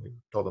had when we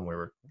told them we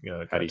were,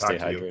 how do you stay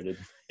hydrated?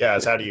 Yeah.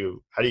 It's how do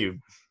you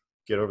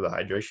get over the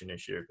hydration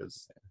issue?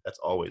 Because that's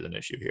always an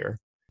issue here.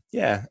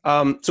 Yeah.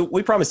 So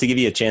we promised to give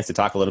you a chance to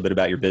talk a little bit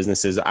about your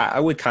businesses. I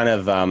would kind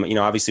of,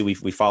 obviously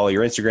we follow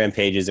your Instagram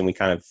pages and we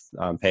kind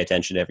of pay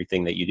attention to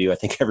everything that you do. I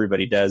think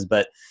everybody does,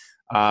 but,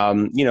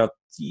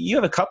 you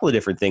have a couple of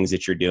different things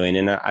that you're doing.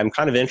 And I'm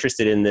kind of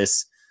interested in the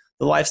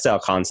lifestyle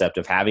concept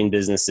of having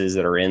businesses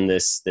that are in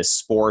this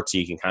sport, so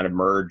you can kind of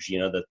merge,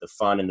 the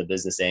fun and the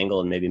business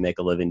angle and maybe make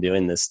a living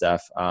doing this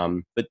stuff.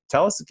 But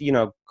tell us,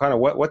 kind of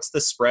what's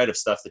the spread of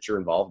stuff that you're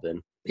involved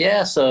in?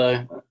 Yeah,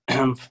 so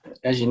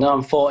as you know,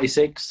 I'm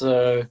 46,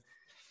 so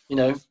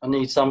I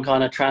need some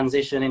kind of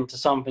transition into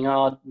something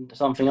hard,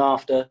 something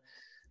after.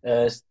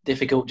 It's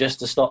difficult just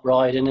to stop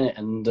riding it,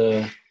 and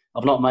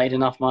I've not made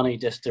enough money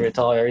just to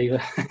retire either.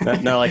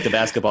 not like the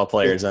basketball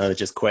players that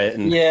just quit.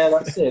 Yeah,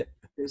 that's it.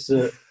 It's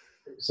a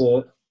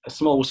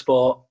small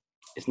sport.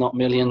 It's not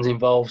millions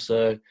involved,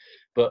 so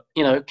but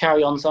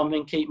carry on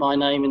something, keep my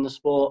name in the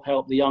sport,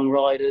 help the young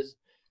riders.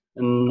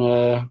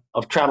 And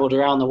I've travelled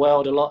around the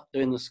world a lot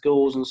doing the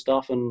schools and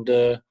stuff, and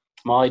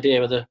my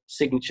idea of the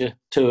signature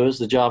tours,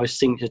 the Jarvis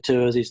signature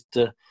tours, is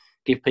to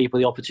give people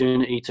the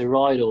opportunity to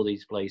ride all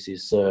these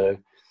places. So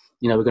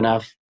we're going to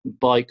have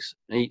bikes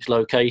at each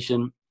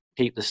location,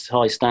 keep the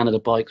high standard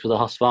of bikes with the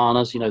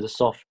Husqvarnas, the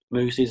soft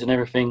mooses and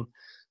everything,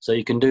 so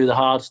you can do the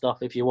hard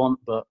stuff if you want,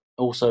 but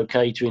also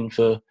catering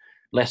for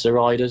lesser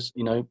riders.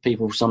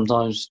 People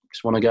sometimes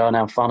just want to go and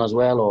have fun as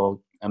well, or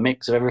a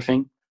mix of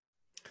everything.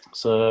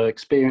 So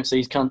experience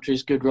these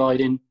countries, good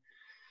riding,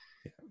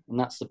 and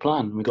that's the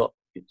plan.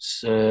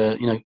 It's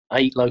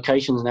 8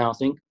 locations now, I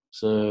think.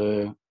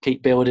 So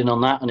keep building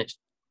on that, and it's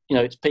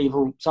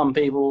some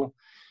people,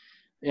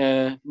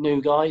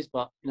 new guys,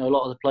 but a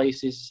lot of the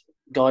places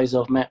guys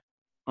I've met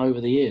over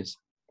the years.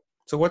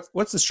 So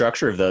what's the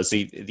structure of those? So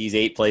these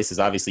 8 places,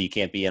 obviously you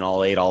can't be in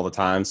all 8 all the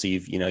time. So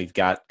you've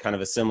got kind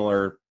of a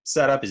similar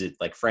setup. Is it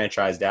like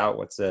franchised out?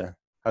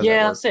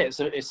 That's it.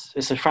 So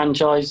it's a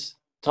franchise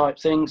type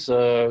thing.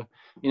 So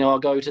I'll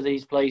go to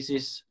these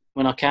places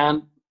when I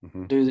can.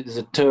 Mm-hmm. There's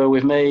a tour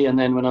with me, and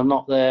then when I'm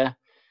not there,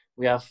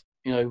 we have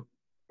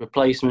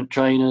replacement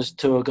trainers,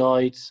 tour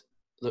guides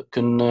that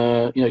can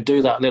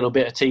do that little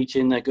bit of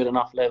teaching. They're good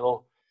enough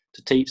level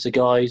to teach the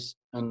guys,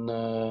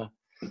 and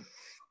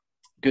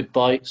good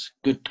bikes,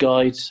 good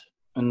guides,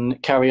 and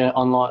carry it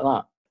on like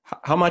that.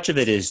 How much of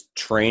it is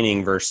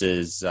training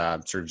versus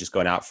sort of just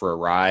going out for a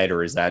ride,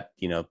 or is that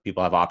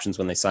people have options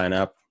when they sign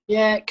up?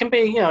 Yeah, it can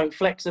be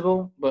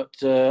flexible, but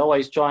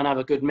always try and have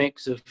a good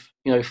mix of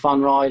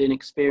fun riding,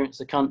 experience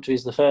the country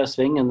is the first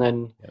thing, and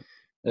then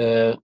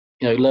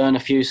learn a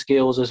few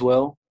skills as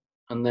well,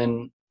 and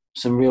then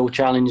some real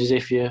challenges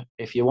if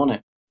you want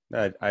it.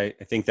 I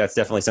think that's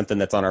definitely something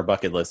that's on our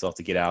bucket list. I'll have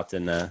to get out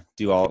and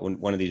do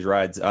one of these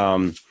rides.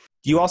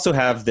 You also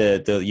have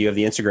the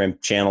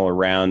Instagram channel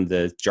around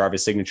the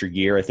Jarvis signature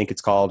gear, I think it's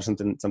called,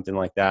 something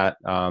like that.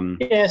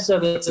 So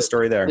what's the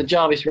story there? The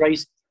Jarvis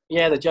race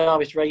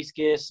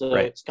gear. So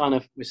right. It's kind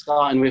of, we're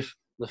starting with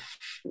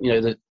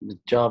the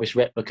Jarvis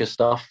replica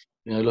stuff,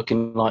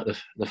 looking like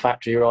the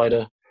factory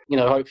rider.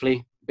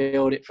 Hopefully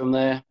build it from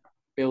there,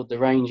 build the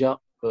range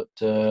up, but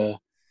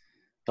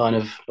kind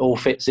of all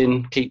fits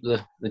in. Keep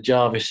the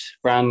Jarvis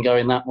brand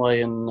going that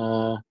way, and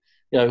the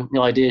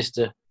idea is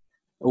to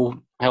all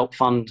help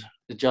fund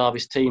the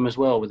Jarvis team as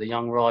well with the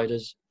young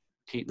riders.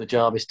 Keep the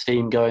Jarvis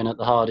team going at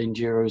the hard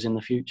enduros in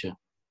the future.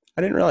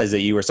 I didn't realize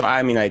that you were. So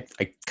I mean, I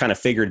kind of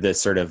figured this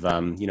sort of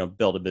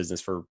build a business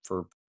for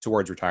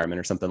towards retirement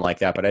or something like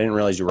that, but I didn't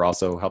realize you were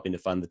also helping to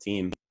fund the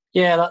team.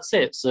 Yeah, that's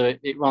it. So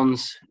it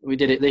runs. We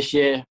did it this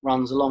year.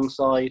 Runs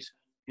alongside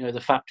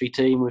the factory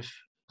team with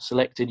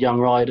selected young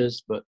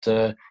riders, but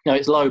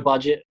it's low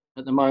budget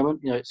at the moment.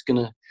 We're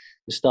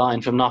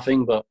starting from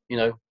nothing, but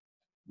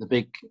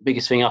the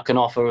biggest thing I can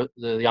offer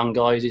the young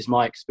guys is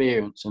my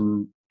experience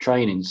and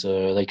training,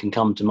 so they can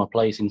come to my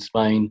place in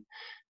Spain,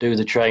 do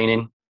the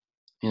training,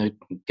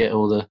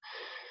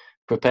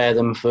 prepare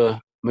them for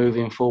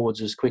moving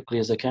forwards as quickly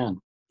as they can.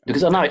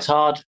 Because I know it's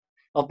hard.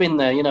 I've been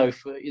there,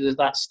 for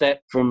that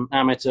step from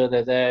amateur,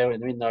 they're there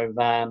and they're in their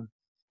van,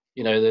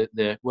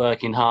 they're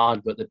working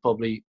hard, but they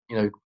probably,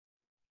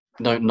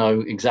 don't know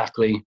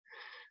exactly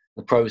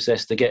the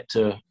process to get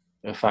to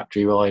a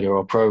factory rider or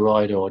a pro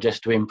rider or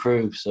just to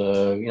improve.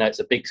 So, it's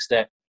a big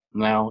step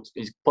now.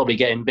 It's probably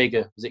getting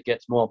bigger as it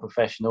gets more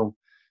professional.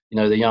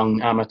 The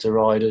young amateur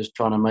riders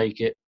trying to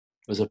make it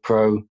as a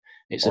pro,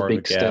 it's a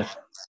big step.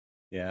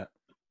 Yeah.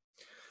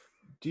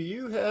 Do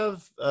you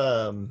have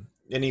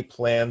any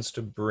plans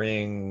to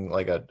bring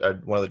like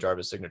one of the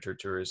Jarvis signature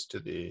tours to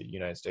the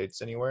United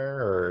States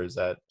anywhere, or is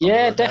that?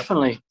 Yeah,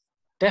 definitely.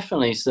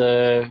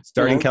 So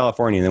start in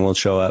California, and then we'll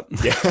show up.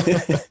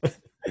 Yeah.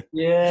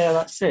 Yeah,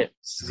 that's it.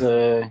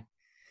 So,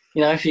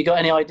 if you got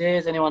any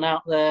ideas, anyone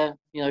out there,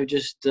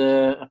 just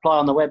apply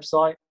on the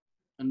website,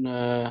 and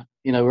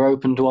we're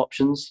open to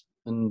options,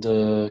 and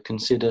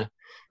consider.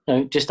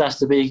 Just has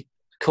to be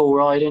cool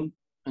riding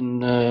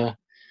and a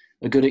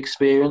good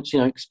experience.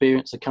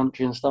 Experience the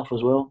country and stuff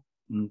as well.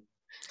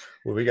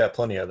 Well, we got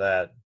plenty of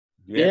that.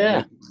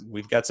 Yeah.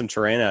 We've got some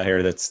terrain out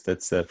here that's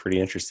pretty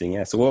interesting.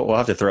 Yeah, so we'll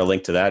have to throw a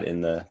link to that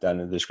down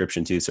in the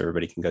description too, so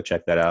everybody can go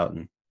check that out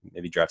and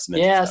maybe drive some.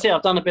 Yeah, see,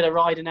 I've done a bit of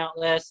riding out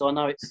there, so I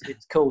know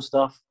it's cool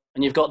stuff.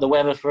 And you've got the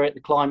weather for it, the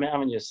climate,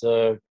 haven't you?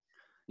 So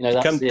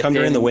that's come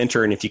during the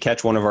winter, and if you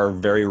catch one of our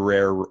very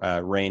rare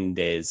rain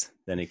days,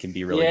 then it can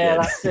be really good. Yeah,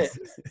 that's it.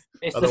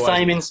 It's the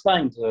same in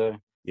Spain. So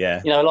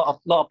yeah, a lot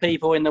of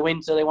people in the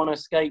winter, they want to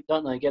escape,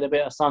 don't they? Get a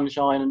bit of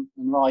sunshine and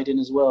riding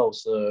as well.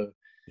 So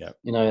yeah,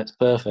 it's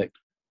perfect.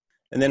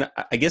 And then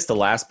I guess the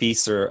last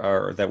piece,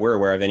 or that we're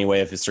aware of anyway,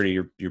 if it's sort of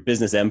your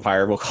business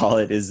empire, we'll call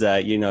it, is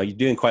you're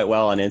doing quite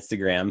well on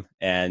Instagram,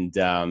 and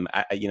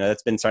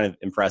that's been sort of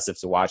impressive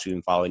to watch. We've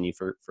been following you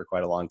for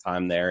quite a long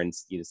time there, and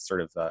sort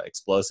of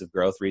explosive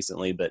growth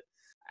recently. But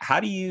how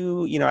do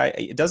you,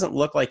 it doesn't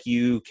look like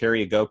you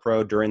carry a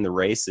GoPro during the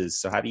races.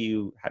 So how do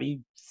you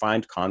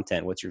find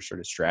content? What's your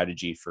sort of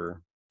strategy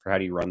for how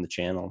do you run the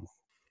channel?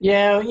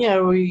 Yeah,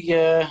 we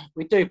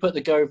do put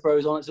the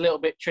GoPros on. It's a little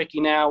bit tricky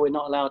now. We're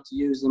not allowed to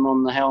use them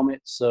on the helmet,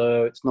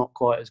 so it's not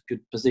quite as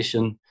good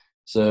position.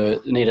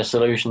 So we need a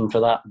solution for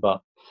that.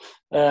 But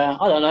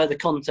I don't know. The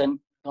content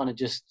kind of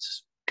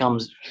just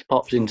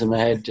pops into my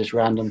head, just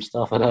random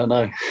stuff. I don't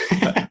know.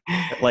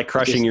 Like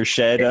crushing your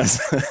shed.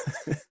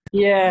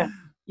 Yeah,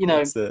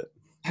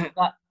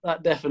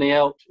 that definitely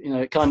helped.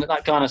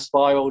 That kind of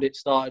spiraled. It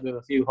started with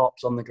a few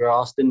hops on the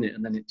grass, didn't it?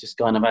 And then it just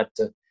kind of had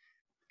to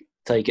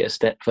take it a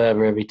step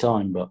further every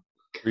time. But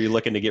were you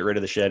looking to get rid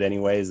of the shed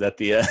anyway? Is that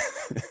the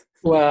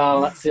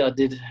Well, that's it. I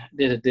did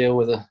a deal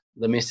with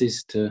the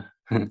missus to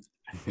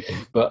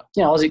But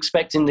I was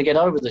expecting to get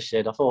over the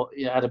shed. I thought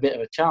it had a bit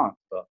of a chance,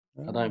 but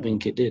I don't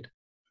think it did.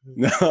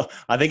 No,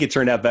 I think it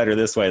turned out better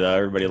this way, though.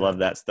 Everybody loved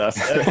that stuff.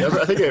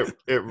 I think it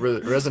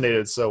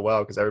resonated so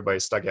well because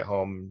everybody's stuck at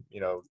home,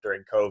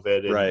 during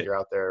COVID, and Right. you're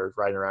out there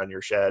riding around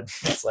your shed.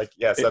 It's like,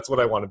 yes, that's what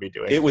I want to be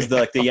doing. It was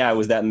it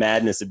was that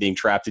madness of being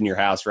trapped in your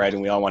house, right?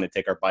 And we all want to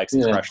take our bikes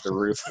and crush the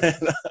roof.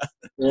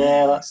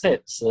 Yeah, that's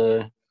it.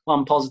 So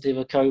one positive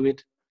of COVID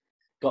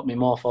got me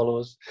more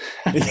followers.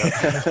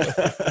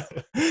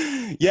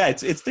 Yeah,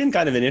 it's been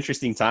kind of an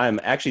interesting time.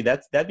 Actually,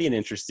 that'd be an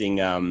interesting.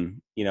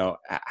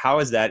 How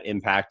has that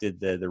impacted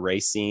the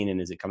race scene,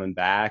 and is it coming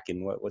back?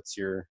 And what's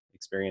your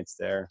experience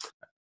there?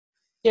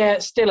 Yeah,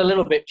 it's still a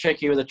little bit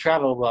tricky with the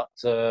travel, but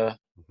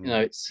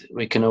it's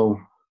we can all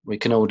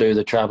do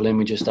the traveling.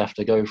 We just have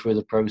to go through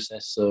the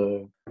process.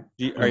 So,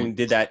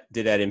 did that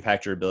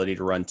impact your ability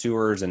to run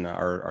tours, and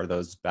are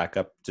those back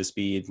up to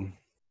speed?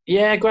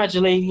 Yeah,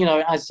 gradually,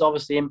 it has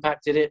obviously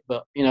impacted it,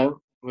 but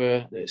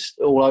it's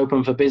all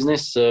open for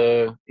business.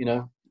 So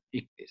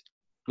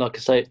like I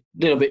say, a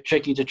little bit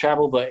tricky to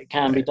travel, but it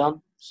can be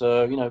done.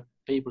 So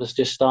people are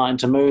just starting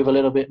to move a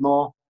little bit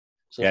more.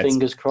 So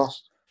fingers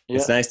crossed. Yeah.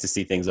 It's nice to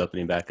see things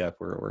opening back up.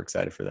 We're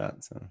excited for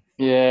that. So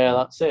yeah,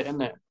 that's it,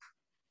 isn't it?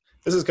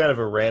 This is kind of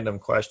a random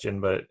question,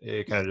 but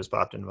it kind of just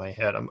popped into my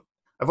head.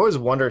 I've always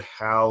wondered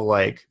how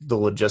the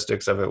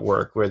logistics of it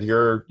work. With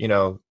you're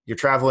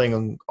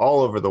traveling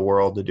all over the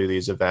world to do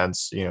these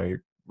events.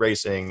 You're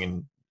racing,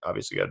 and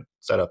obviously you got to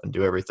set up and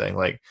do everything.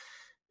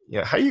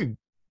 How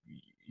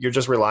you're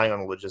just relying on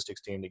the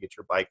logistics team to get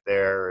your bike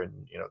there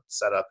and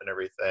set up and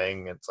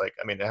everything. It's like,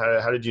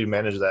 how did you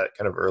manage that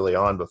kind of early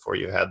on before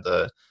you had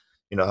the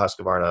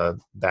Husqvarna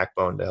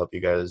backbone to help you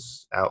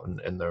guys out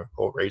in the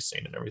whole race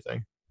scene and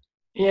everything?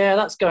 Yeah,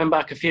 that's going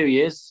back a few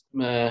years.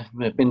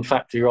 I've been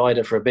factory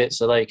rider for a bit,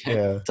 so they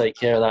can take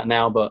care of that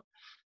now. But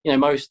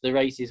most of the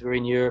races were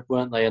in Europe,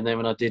 weren't they? And then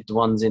when I did the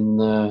ones in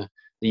the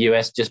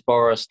US, just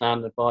borrow a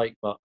standard bike.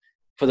 But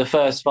for the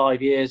first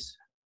 5 years,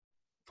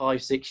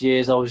 5-6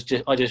 years,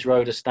 I just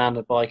rode a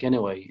standard bike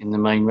anyway in the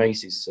main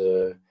races.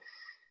 So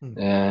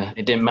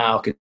it didn't matter.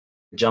 I could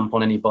jump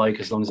on any bike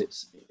as long as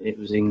it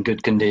was in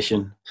good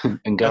condition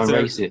and go and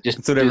race it.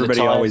 Just do the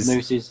tires,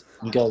 nooses,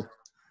 and go.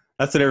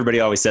 That's what everybody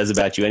always says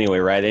about you anyway,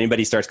 right?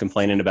 Anybody starts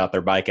complaining about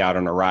their bike out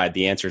on a ride,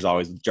 the answer is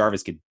always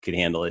Jarvis could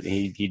handle it.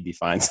 He'd be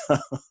fine. So.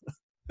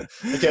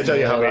 I can't tell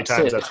you how many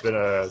times that's been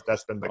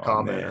the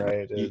comment, man.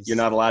 right? You're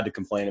not allowed to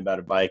complain about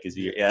a bike,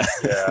 yeah.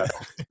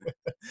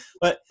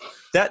 But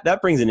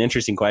that brings an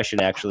interesting question,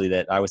 actually,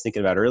 that I was thinking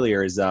about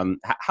earlier. Is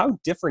how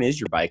different is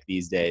your bike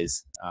these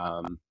days?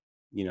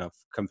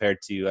 Compared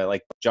to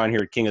like John here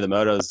at King of the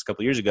Motos a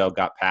couple of years ago,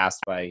 got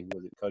passed by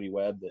Cody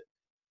Webb that.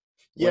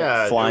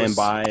 Flying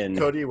by, and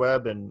Cody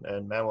Webb and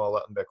Manuel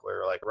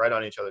Luttenbichler are right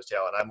on each other's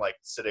tail, and I'm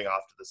sitting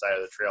off to the side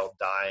of the trail,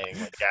 dying,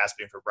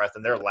 gasping for breath,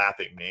 and they're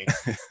lapping me.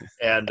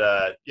 And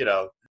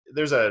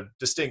there's a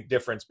distinct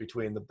difference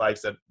between the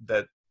bikes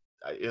that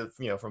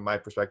from my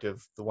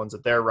perspective, the ones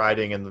that they're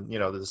riding and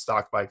the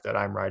stock bike that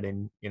I'm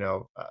riding.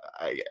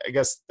 I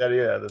guess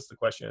that's the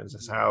question: is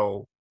just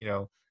how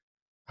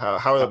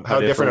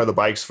different are the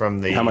bikes from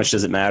the? How much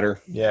does it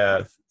matter?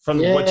 Yeah,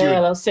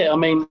 that's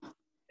it.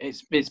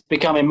 It's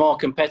becoming more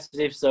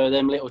competitive, so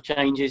them little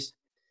changes,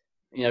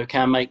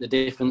 can make the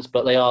difference,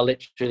 but they are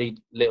literally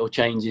little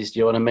changes. Do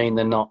you know what I mean?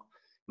 They're not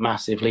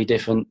massively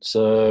different,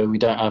 so we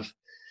don't have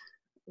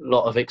a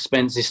lot of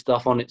expensive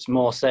stuff on. It's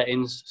more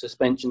settings,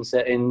 suspension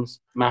settings,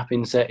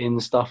 mapping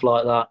settings, stuff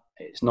like that.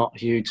 It's not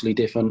hugely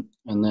different.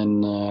 And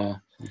then,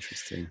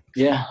 interesting.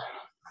 Yeah.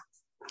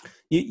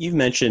 You've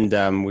mentioned,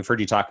 we've heard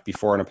you talk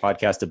before on a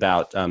podcast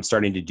about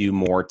starting to do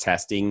more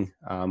testing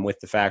with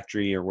the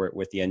factory or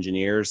with the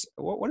engineers.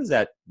 What does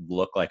that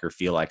look like or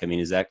feel like?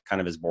 Is that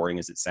kind of as boring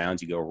as it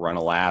sounds? You go run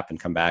a lap and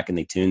come back and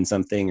they tune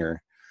something,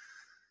 or?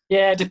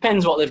 Yeah, it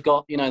depends what they've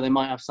got. They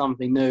might have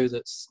something new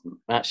that's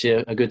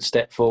actually a good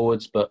step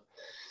forwards, but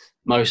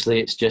mostly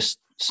it's just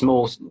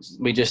small.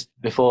 We just,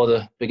 before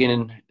the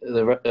beginning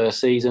of the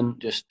season,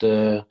 just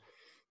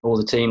all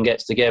the team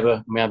gets together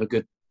and we have a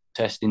good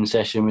testing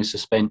session with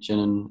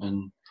suspension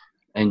and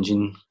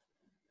engine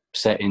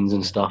settings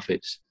and stuff.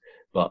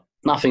 But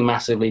nothing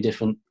massively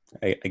different.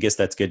 I guess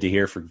that's good to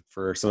hear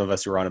for some of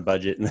us who are on a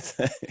budget.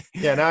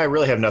 Yeah, now I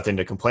really have nothing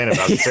to complain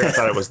about. Sarah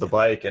thought it was the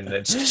bike, and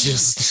it's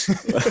just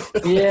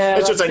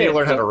it's just I need to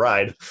learn how to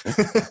ride.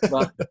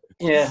 But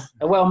yeah,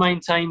 a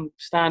well-maintained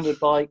standard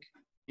bike,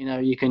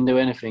 you can do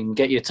anything.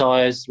 Get your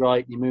tires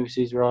right, your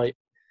mooses right,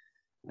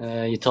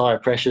 your tire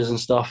pressures and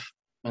stuff,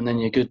 and then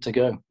you're good to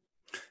go.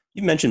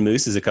 You mentioned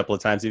mooses a couple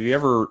of times. Have you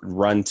ever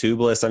run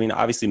tubeless?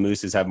 Obviously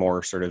mooses have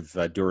more sort of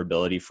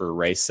durability for a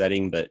race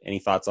setting, but any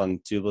thoughts on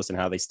tubeless and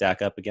how they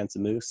stack up against a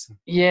moose?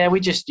 Yeah, we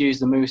just use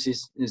the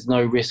mooses. There's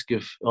no risk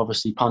of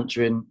obviously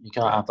puncturing. You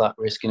can't have that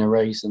risk in a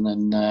race. And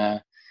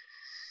then,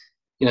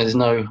 there's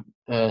no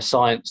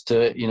science to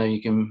it.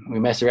 We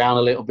mess around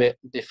a little bit,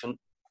 different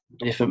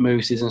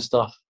mooses and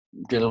stuff,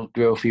 drill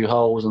a few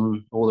holes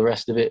and all the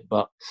rest of it.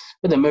 But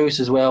with the moose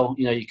as well,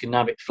 you can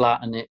have it flat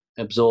and it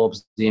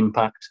absorbs the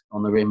impact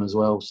on the rim as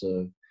well.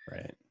 So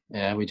Right.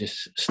 yeah, we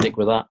just stick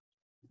with that.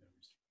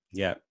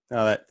 Yeah.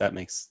 No, that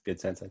makes good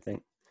sense, I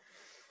think.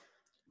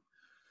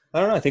 I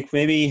don't know. I think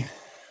maybe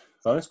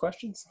bonus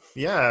questions.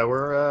 Yeah,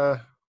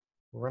 we're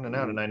running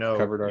out, and I know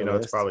Covered our it's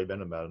list. probably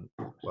been about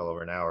well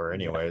over an hour,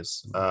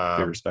 anyways.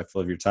 Be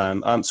respectful of your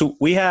time. So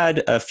we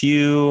had a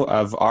few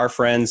of our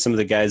friends, some of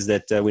the guys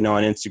that we know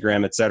on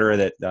Instagram, et cetera,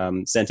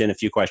 that sent in a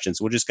few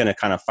questions. We're just going to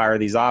kind of fire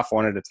these off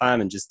one at a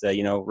time and just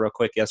real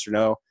quick, yes or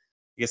no.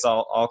 I guess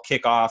I'll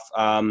kick off.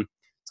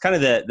 It's kind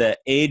of the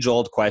age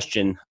old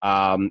question.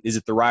 Is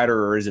it the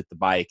rider or is it the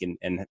bike?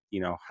 And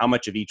how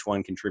much of each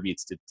one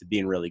contributes to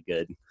being really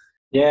good?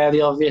 Yeah,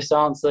 the obvious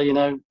answer,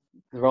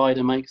 the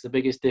rider makes the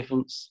biggest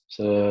difference.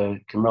 So you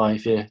can ride,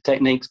 if your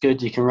technique's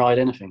good, you can ride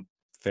anything.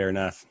 Fair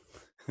enough.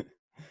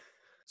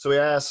 So we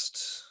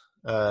asked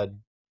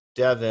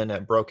Devin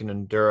at Broken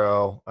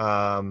Enduro.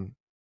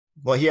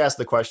 Well, he asked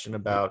the question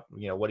about,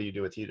 what do you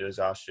do with heat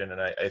exhaustion? And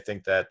I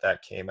think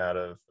that came out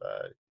of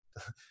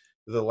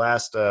the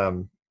last,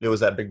 it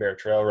was that Big Bear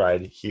Trail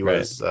ride. He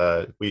was,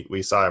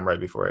 we saw him right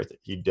before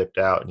he dipped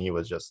out, and he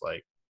was just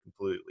like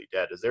completely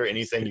dead. Is there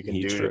anything you can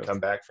do to come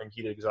back from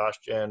heat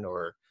exhaustion?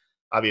 Or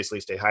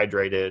obviously stay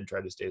hydrated, try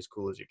to stay as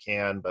cool as you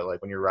can. But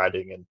like when you're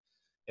riding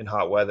in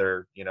hot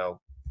weather,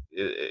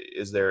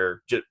 is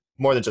there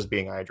more than just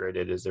being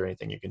hydrated? Is there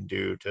anything you can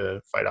do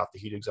to fight off the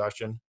heat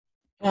exhaustion?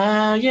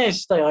 Yeah,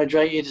 stay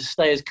hydrated,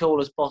 stay as cool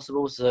as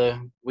possible. So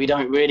we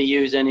don't really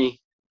use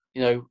any,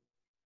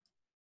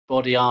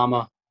 body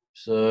armor.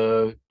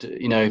 So,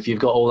 if you've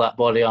got all that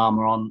body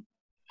armor on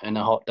in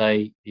a hot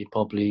day, you're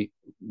probably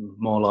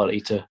more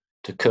likely to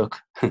cook.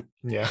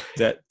 Yeah,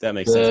 that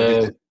makes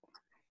sense.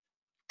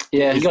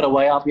 Yeah, you got to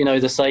weigh up,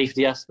 the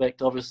safety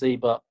aspect, obviously,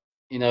 but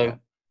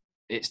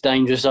it's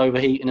dangerous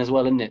overheating as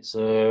well, isn't it?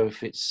 So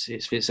if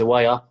it's a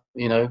way up,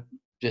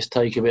 just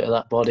take a bit of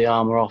that body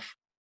armor off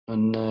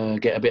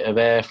and get a bit of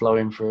air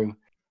flowing through.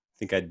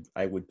 I think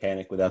I would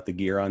panic without the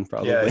gear on,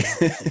 probably. Yeah,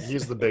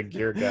 he's the big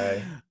gear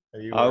guy.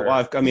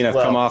 I've come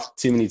off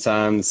too many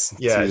times.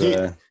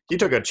 Yeah, he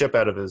took a chip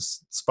out of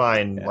his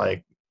spine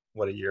a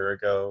year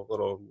ago, a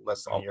little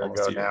less than a year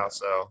ago now.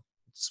 So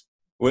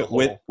with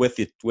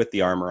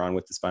the armor on,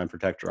 with the spine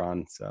protector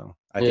on. So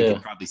I think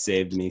it probably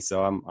saved me.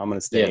 So I'm going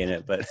to stay in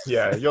it. But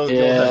you'll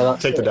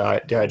take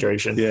the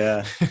dehydration.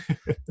 Yeah.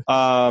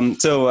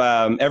 So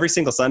every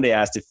single Sunday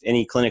asked if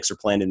any clinics are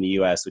planned in the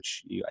U.S.,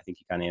 which I think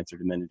you kind of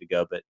answered a minute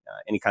ago. But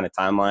any kind of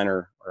timeline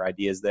or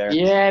ideas there?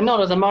 Yeah,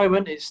 not at the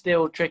moment. It's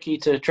still tricky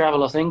to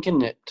travel, I think,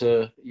 isn't it,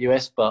 to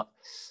US? But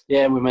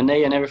yeah, with my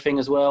knee and everything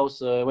as well.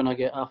 So when I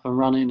get up and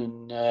running,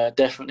 and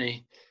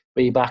definitely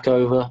be back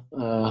over.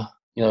 I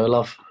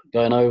love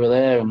going over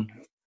there, and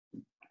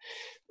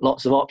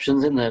lots of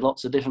options in there,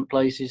 lots of different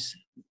places,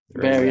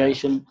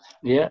 variation.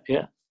 Yeah.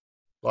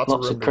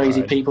 Lots of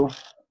crazy people.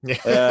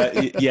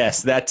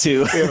 Yes, that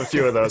too. We have a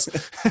few of those.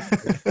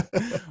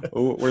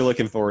 We're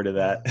looking forward to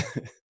that.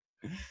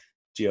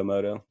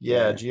 Geomoto.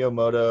 Yeah,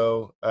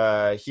 Geomoto.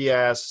 He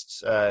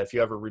asked if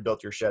you ever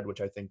rebuilt your shed, which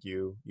I think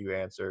you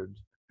answered.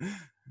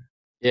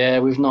 Yeah,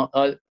 we've not.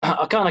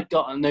 I kind of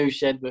got a new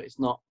shed, but it's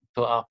not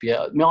put up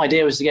yet. My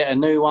idea was to get a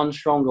new one,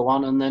 stronger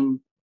one, and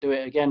then do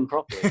it again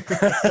properly.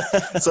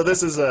 So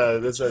this is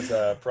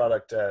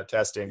product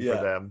testing for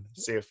them.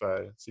 See if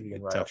you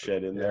can ride tough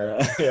shed in there.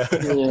 Yeah,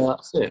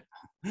 that's it.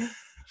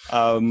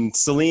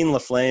 Celine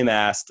Laflame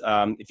asked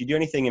if you do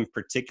anything in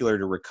particular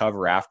to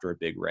recover after a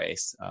big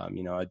race.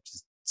 I'd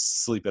just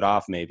sleep it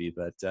off maybe,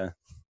 but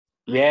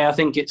yeah, I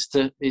think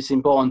it's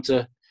important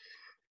to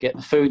get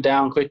the food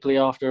down quickly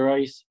after a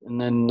race,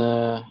 and then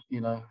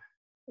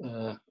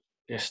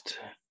just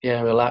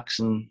relax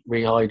and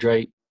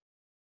rehydrate,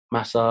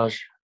 massage,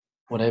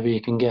 whatever you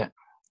can get.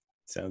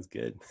 Sounds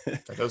good.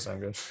 That does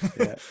sound good.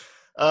 Yeah.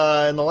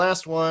 And the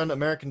last one,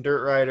 American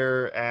Dirt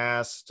Rider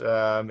asked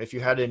if you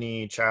had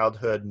any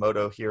childhood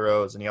moto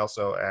heroes, and he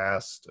also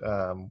asked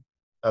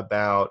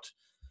about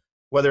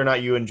whether or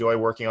not you enjoy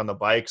working on the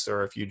bikes,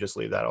 or if you just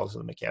leave that all to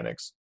the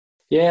mechanics.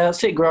 Yeah,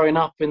 that's it. Growing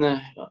up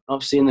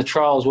obviously in the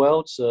trials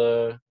world,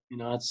 so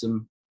I had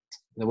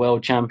the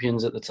world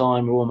champions at the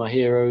time were all my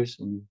heroes,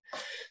 and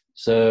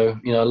so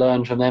I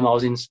learned from them. I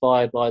was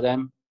inspired by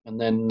them, and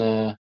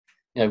then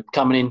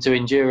coming into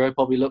enduro,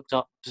 probably looked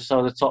up to some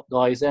of the top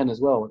guys then as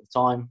well. At the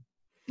time,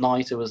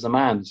 Niter was the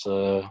man,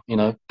 so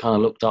kind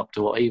of looked up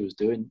to what he was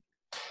doing,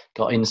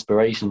 got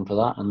inspiration for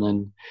that, and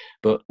then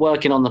but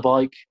working on the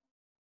bike,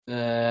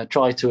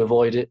 try to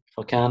avoid it if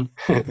I can.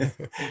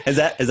 Has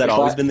that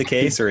always been the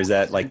case, or is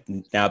that like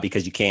now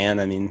because you can?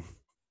 I mean,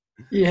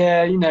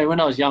 yeah, when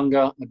I was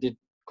younger, I did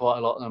quite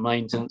a lot of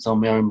maintenance on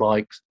my own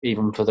bikes,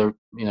 even for the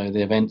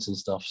the events and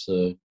stuff.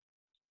 So,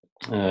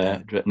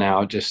 but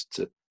now just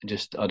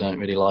I don't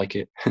really like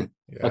it.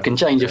 I can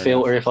change a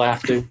filter if I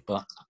have to,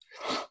 but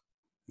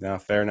no,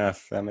 fair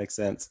enough. That makes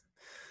sense.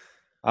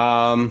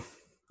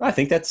 I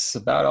think that's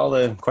about all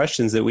the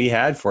questions that we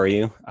had for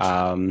you.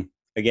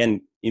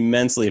 Again,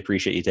 immensely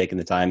appreciate you taking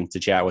the time to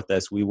chat with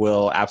us. We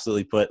will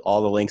absolutely put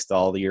all the links to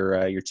all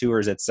your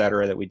tours, et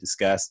cetera, that we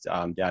discussed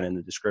down in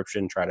the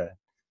description. Try to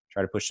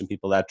push some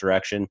people that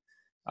direction.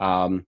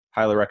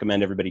 highly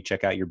recommend everybody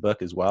check out your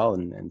book as well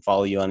and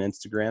follow you on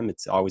Instagram.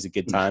 It's always a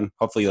good time.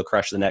 Hopefully you'll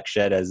crush the next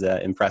shed as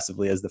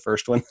impressively as the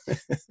first one.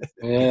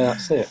 Yeah,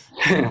 that's it.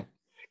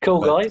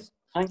 Cool, guys.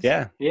 Thanks.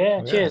 Yeah.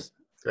 Yeah, cheers.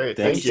 Great.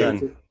 Thanks,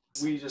 Thank you.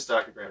 son. We just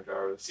talked to Graham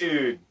Jarvis.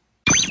 Dude.